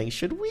 weeks ago saying,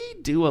 should we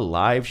do a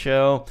live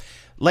show?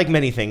 Like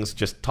many things,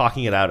 just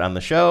talking it out on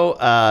the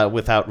show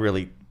without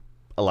really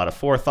a lot of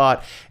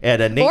forethought.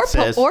 And Nate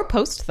says... Or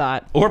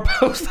post-thought.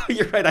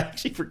 You're right. I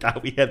actually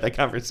forgot we had that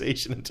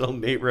conversation until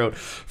Nate wrote,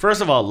 first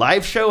of all,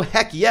 live show?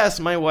 Heck yes,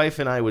 my wife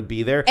and I would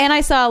be there. And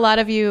I saw a lot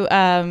of you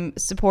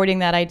supporting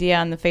that idea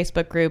on the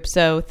Facebook group,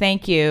 so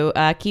thank you.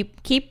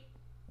 Keep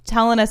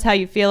telling us how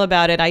you feel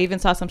about it. I even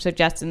saw some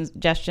suggestions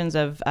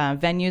of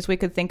venues we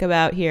could think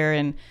about here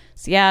in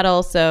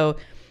Seattle, so...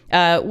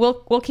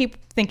 We'll keep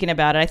thinking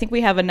about it. I think we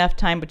have enough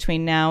time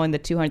between now and the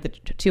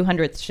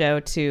 200th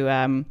show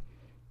to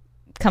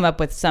come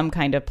up with some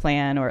kind of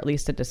plan or at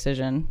least a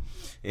decision.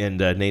 And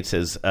Nate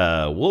says,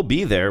 we'll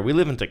be there. We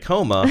live in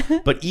Tacoma,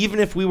 but even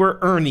if we were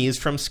Ernie's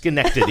from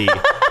Schenectady,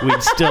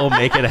 we'd still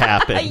make it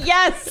happen.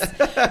 Yes!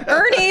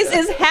 Ernie's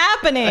is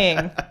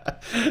happening!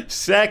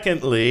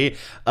 Secondly,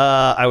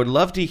 I would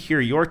love to hear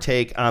your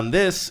take on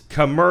this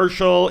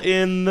commercial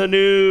in the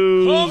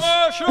news.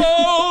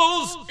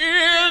 Commercials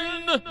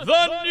in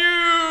the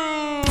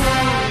news!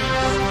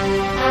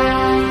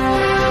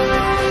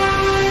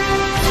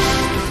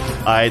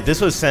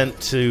 This was sent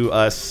to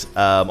us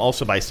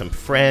also by some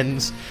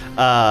friends.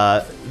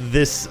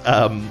 This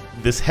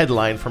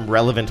headline from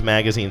Relevant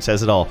Magazine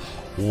says it all.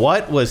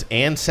 What was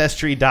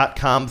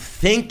Ancestry.com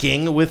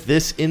thinking with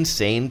this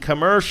insane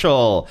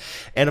commercial?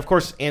 And of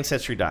course,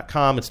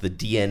 Ancestry.com, it's the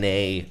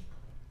DNA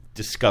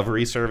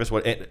discovery service.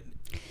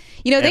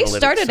 They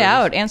started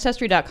out,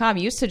 Ancestry.com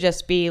used to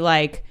just be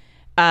like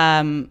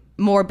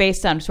more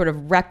based on sort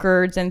of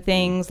records and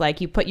things. Like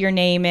you put your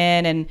name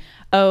in and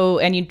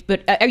you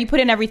put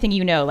in everything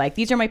like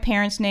these are my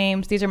parents'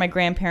 names, these are my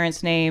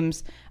grandparents'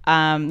 names,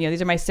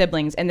 these are my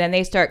siblings, and then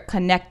they start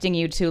connecting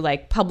you to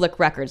like public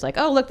records, like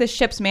oh look, this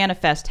ship's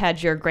manifest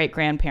had your great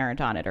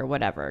grandparent on it or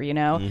whatever,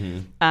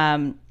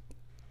 Mm-hmm.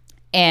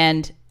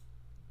 And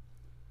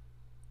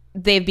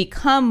they've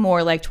become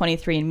more like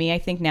 23andMe. I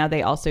think now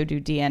they also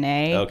do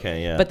DNA.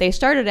 Okay, yeah. But they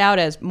started out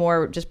as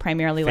more just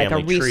primarily family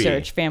like a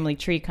research family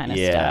tree kind of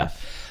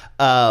stuff.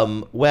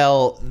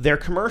 Well, their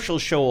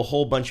commercials show a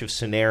whole bunch of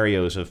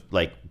scenarios of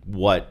like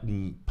what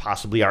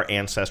possibly our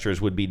ancestors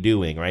would be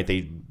doing, right?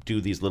 They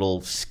do these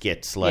little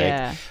skits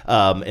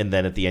and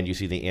then at the end you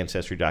see the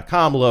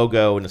Ancestry.com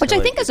logo. And which I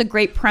think is a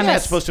great premise. Yeah,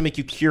 it's supposed to make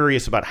you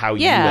curious about how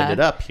you ended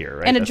up here,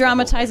 right? And it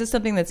dramatizes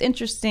something that's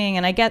interesting,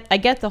 and I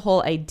get the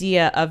whole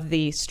idea of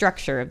the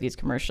structure of these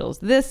commercials.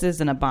 This is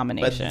an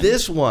abomination. But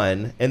this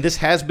one, and this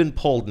has been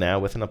pulled now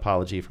with an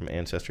apology from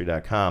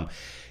Ancestry.com,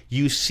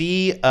 you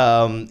see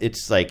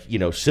it's like,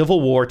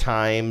 Civil War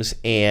times,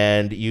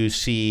 and you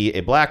see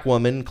a black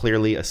woman,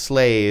 clearly a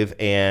slave,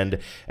 and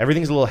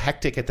everything's a little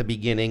hectic at the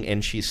beginning,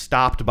 and she's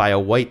stopped by a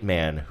white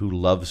man who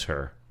loves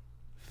her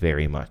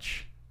very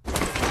much.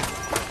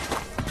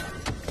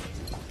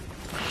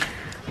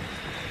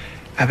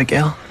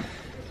 Abigail,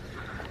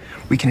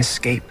 we can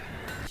escape.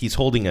 He's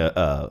holding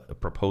a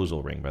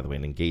proposal ring, by the way,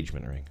 an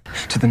engagement ring.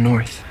 To the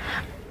north.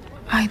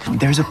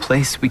 There's a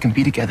place we can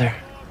be together.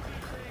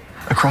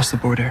 Across the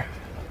border.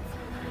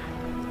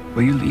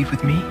 Will you leave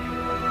with me?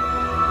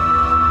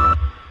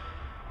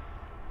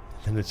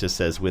 And it just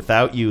says,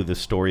 without you, the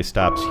story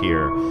stops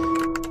here.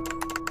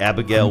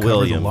 Abigail Uncover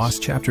Williams. The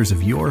lost chapters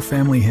of your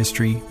family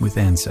history with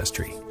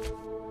Ancestry.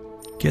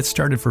 Get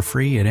started for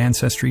free at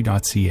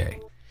Ancestry.ca.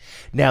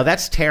 Now,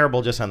 that's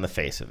terrible just on the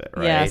face of it,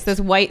 right? Yes, this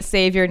white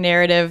savior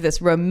narrative, this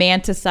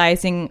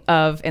romanticizing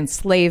of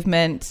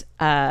enslavement.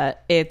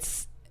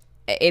 It's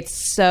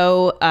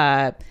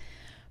so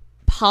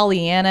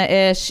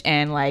Pollyanna-ish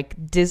and like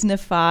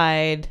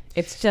Disney-fied.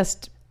 It's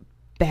just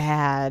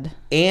bad.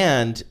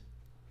 And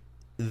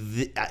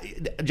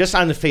just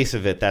on the face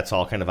of it, that's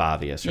all kind of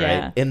obvious, right?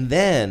 Yeah. And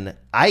then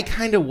I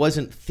kind of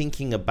wasn't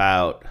thinking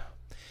about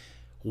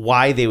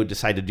why they would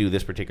decide to do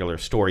this particular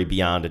story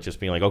beyond it just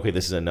being like, okay,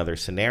 this is another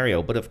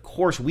scenario. But of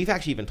course, we've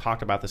actually even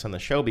talked about this on the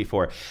show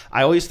before.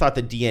 I always thought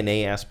the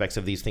DNA aspects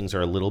of these things are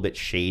a little bit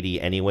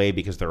shady anyway,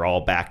 because they're all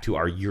back to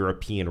our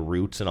European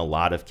roots in a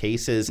lot of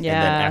cases. Yeah.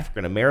 And then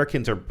African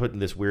Americans are put in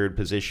this weird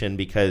position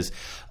because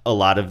a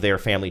lot of their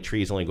family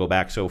trees only go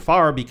back so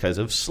far because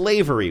of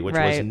slavery, which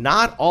was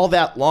not all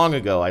that long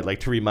ago, I'd like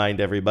to remind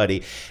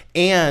everybody.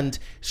 And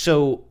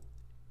so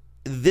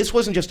this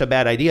wasn't just a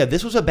bad idea.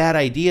 This was a bad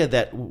idea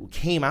that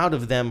came out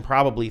of them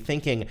probably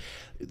thinking.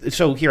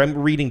 So here, I'm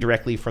reading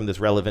directly from this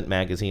Relevant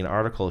magazine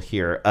article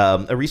here.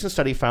 A recent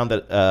study found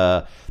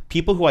that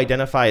people who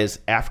identify as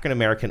African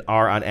American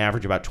are on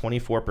average about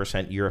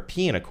 24%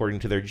 European, according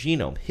to their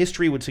genome.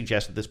 History would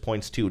suggest that this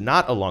points to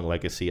not a long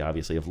legacy,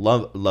 obviously, of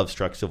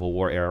love-struck Civil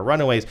War era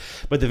runaways,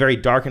 but the very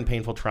dark and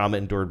painful trauma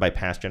endured by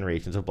past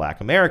generations of Black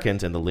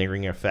Americans and the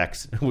lingering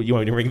effects. You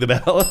want me to ring the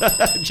bell?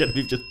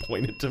 Genevieve just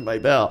pointed to my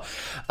bell.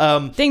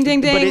 Ding, ding,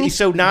 ding.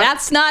 But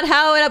that's not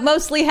how it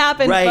mostly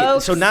happens, right?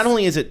 Folks. So not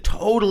only is it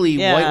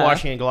totally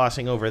whitewashing and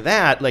glossing over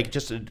that, like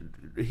just a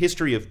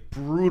history of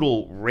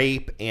brutal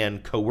rape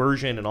and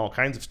coercion and all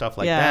kinds of stuff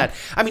like that.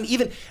 I mean,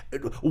 even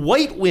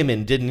white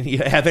women didn't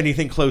have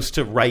anything close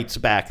to rights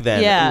back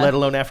then, let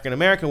alone African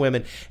American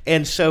women.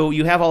 And so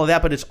you have all of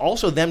that, but it's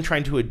also them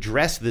trying to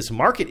address this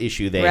market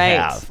issue they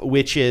have,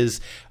 which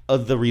is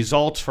the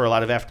results for a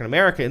lot of African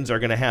Americans are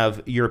going to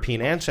have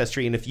European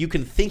ancestry. And if you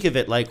can think of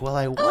it like, well,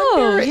 I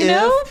wonder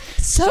if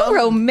so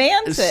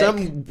romantic.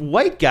 Some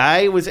white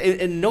guy was,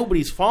 and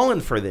nobody's fallen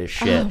for this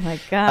shit. Oh my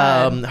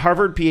God.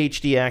 Harvard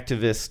PhD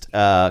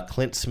activist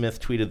Clint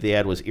Smith tweeted the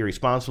ad was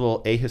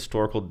irresponsible,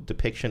 ahistorical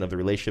depiction of the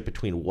relationship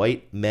between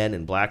white men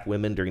and black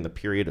women during the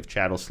period of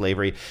chattel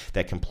slavery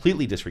that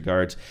completely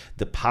disregards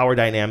the power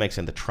dynamics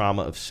and the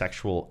trauma of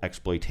sexual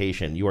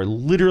exploitation. You are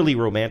literally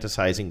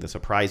romanticizing the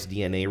surprise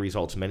DNA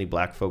results many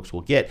black folks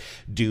will get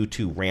due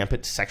to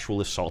rampant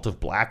sexual assault of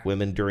black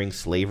women during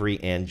slavery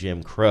and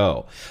Jim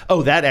Crow.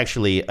 Oh, that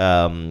actually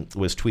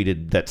was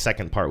tweeted. That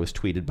second part was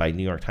tweeted by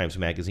New York Times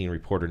Magazine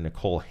reporter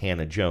Nicole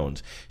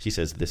Hannah-Jones. She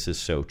says, "This is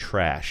so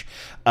trash."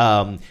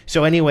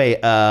 So anyway,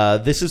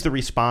 this is the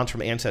response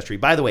from Ancestry.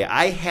 By the way,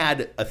 I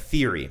had a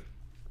theory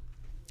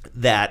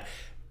that,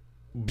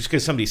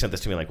 because somebody sent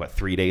this to me like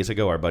 3 days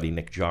ago, our buddy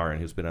Nick Jarin,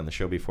 who's been on the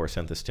show before,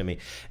 sent this to me,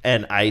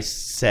 and I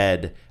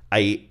said,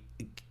 I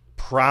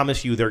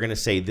promise you they're going to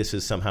say this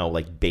is somehow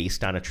like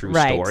based on a true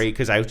story,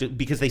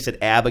 because they said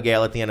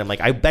Abigail at the end. I'm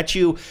like, I bet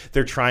you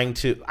they're trying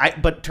to,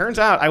 but turns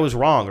out I was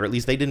wrong, or at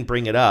least they didn't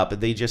bring it up.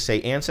 They just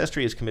say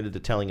Ancestry is committed to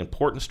telling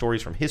important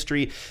stories from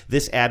history.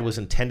 This ad was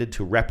intended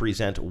to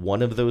represent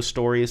one of those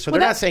stories. So they're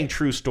not saying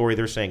true story,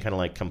 they're saying kind of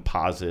like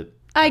composite.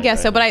 I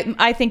guess so, but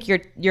I think your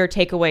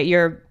takeaway,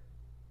 your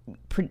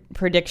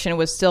prediction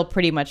was still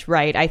pretty much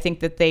right. I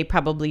think that they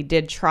probably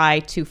did try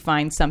to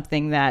find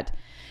something that,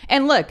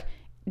 and look,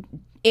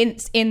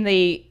 in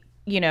the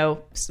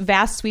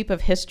vast sweep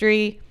of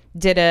history,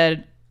 did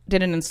an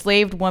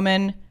enslaved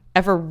woman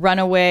ever run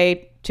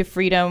away to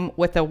freedom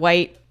with a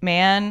white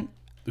man?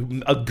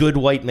 A good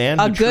white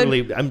man?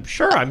 Truly, I'm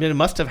sure. I mean, it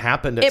must have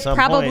happened at some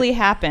point. It probably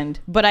happened,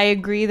 but I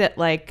agree that,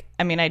 like,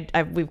 I mean,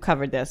 we've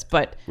covered this,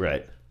 but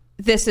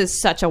this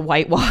is such a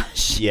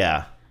whitewash.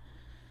 Yeah,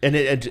 and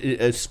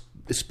it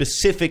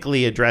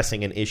specifically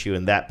addressing an issue,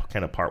 and that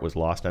kind of part was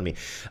lost on me.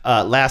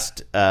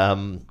 Last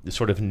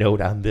sort of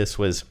note on this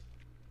was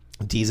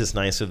Desus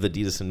Nice of the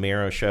Desus and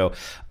Mero show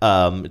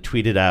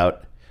tweeted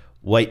out,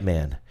 White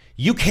man.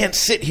 You can't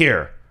sit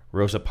here.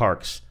 Rosa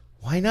Parks.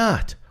 Why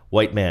not?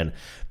 White man.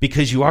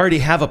 Because you already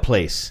have a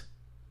place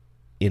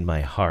in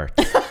my heart.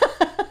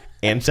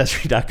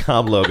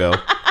 Ancestry.com logo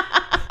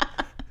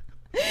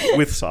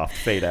with soft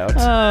fade outs.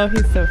 Oh,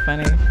 he's so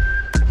funny.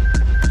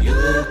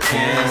 You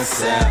can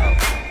sell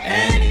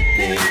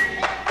anything.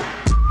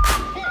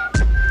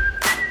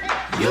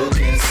 You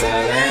can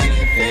sell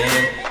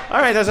anything. All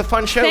right, that was a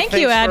fun show. Thanks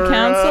you, Ad for,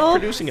 Council.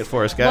 Producing it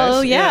for us, guys.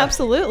 Well, yeah.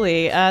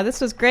 Absolutely. This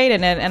was great,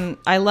 and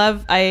I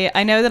love.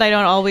 I know that I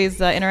don't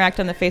always interact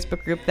on the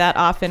Facebook group that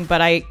often,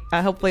 but I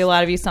hopefully a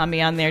lot of you saw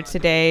me on there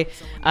today,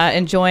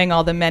 enjoying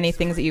all the many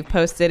things that you've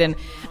posted, and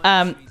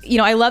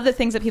I love the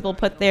things that people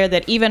put there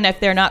that even if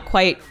they're not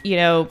quite,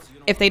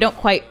 if they don't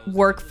quite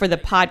work for the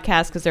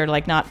podcast because they're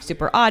like not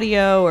super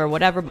audio or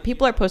whatever, but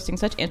people are posting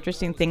such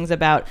interesting things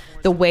about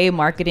the way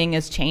marketing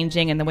is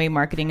changing and the way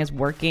marketing is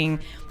working.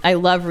 I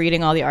love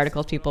reading all the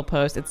articles people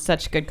post. It's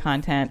such good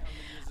content.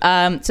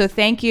 So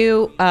thank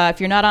you. If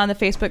you're not on the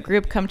Facebook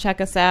group, come check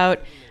us out.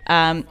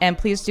 And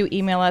please do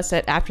email us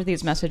at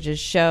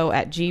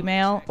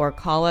afterthesemessages@gmail.com or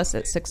call us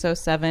at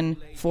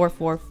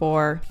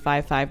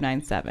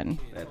 607-444-5597.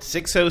 That's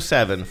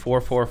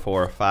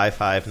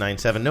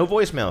 607-444-5597. No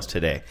voicemails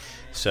today.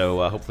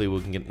 So hopefully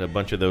we can get a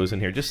bunch of those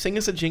in here. Just sing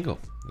us a jingle.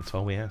 That's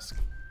all we ask.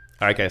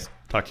 All right, guys.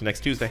 Talk to you next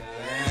Tuesday.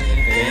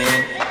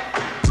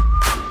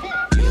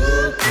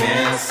 You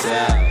can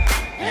sell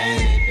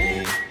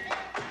anything.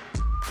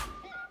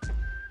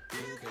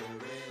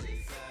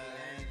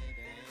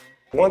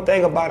 One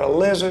thing about a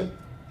lizard,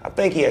 I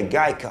think he a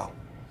Geico.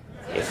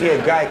 If he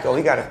a Geico,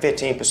 he got a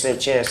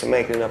 15% chance of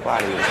making it up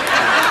out of here.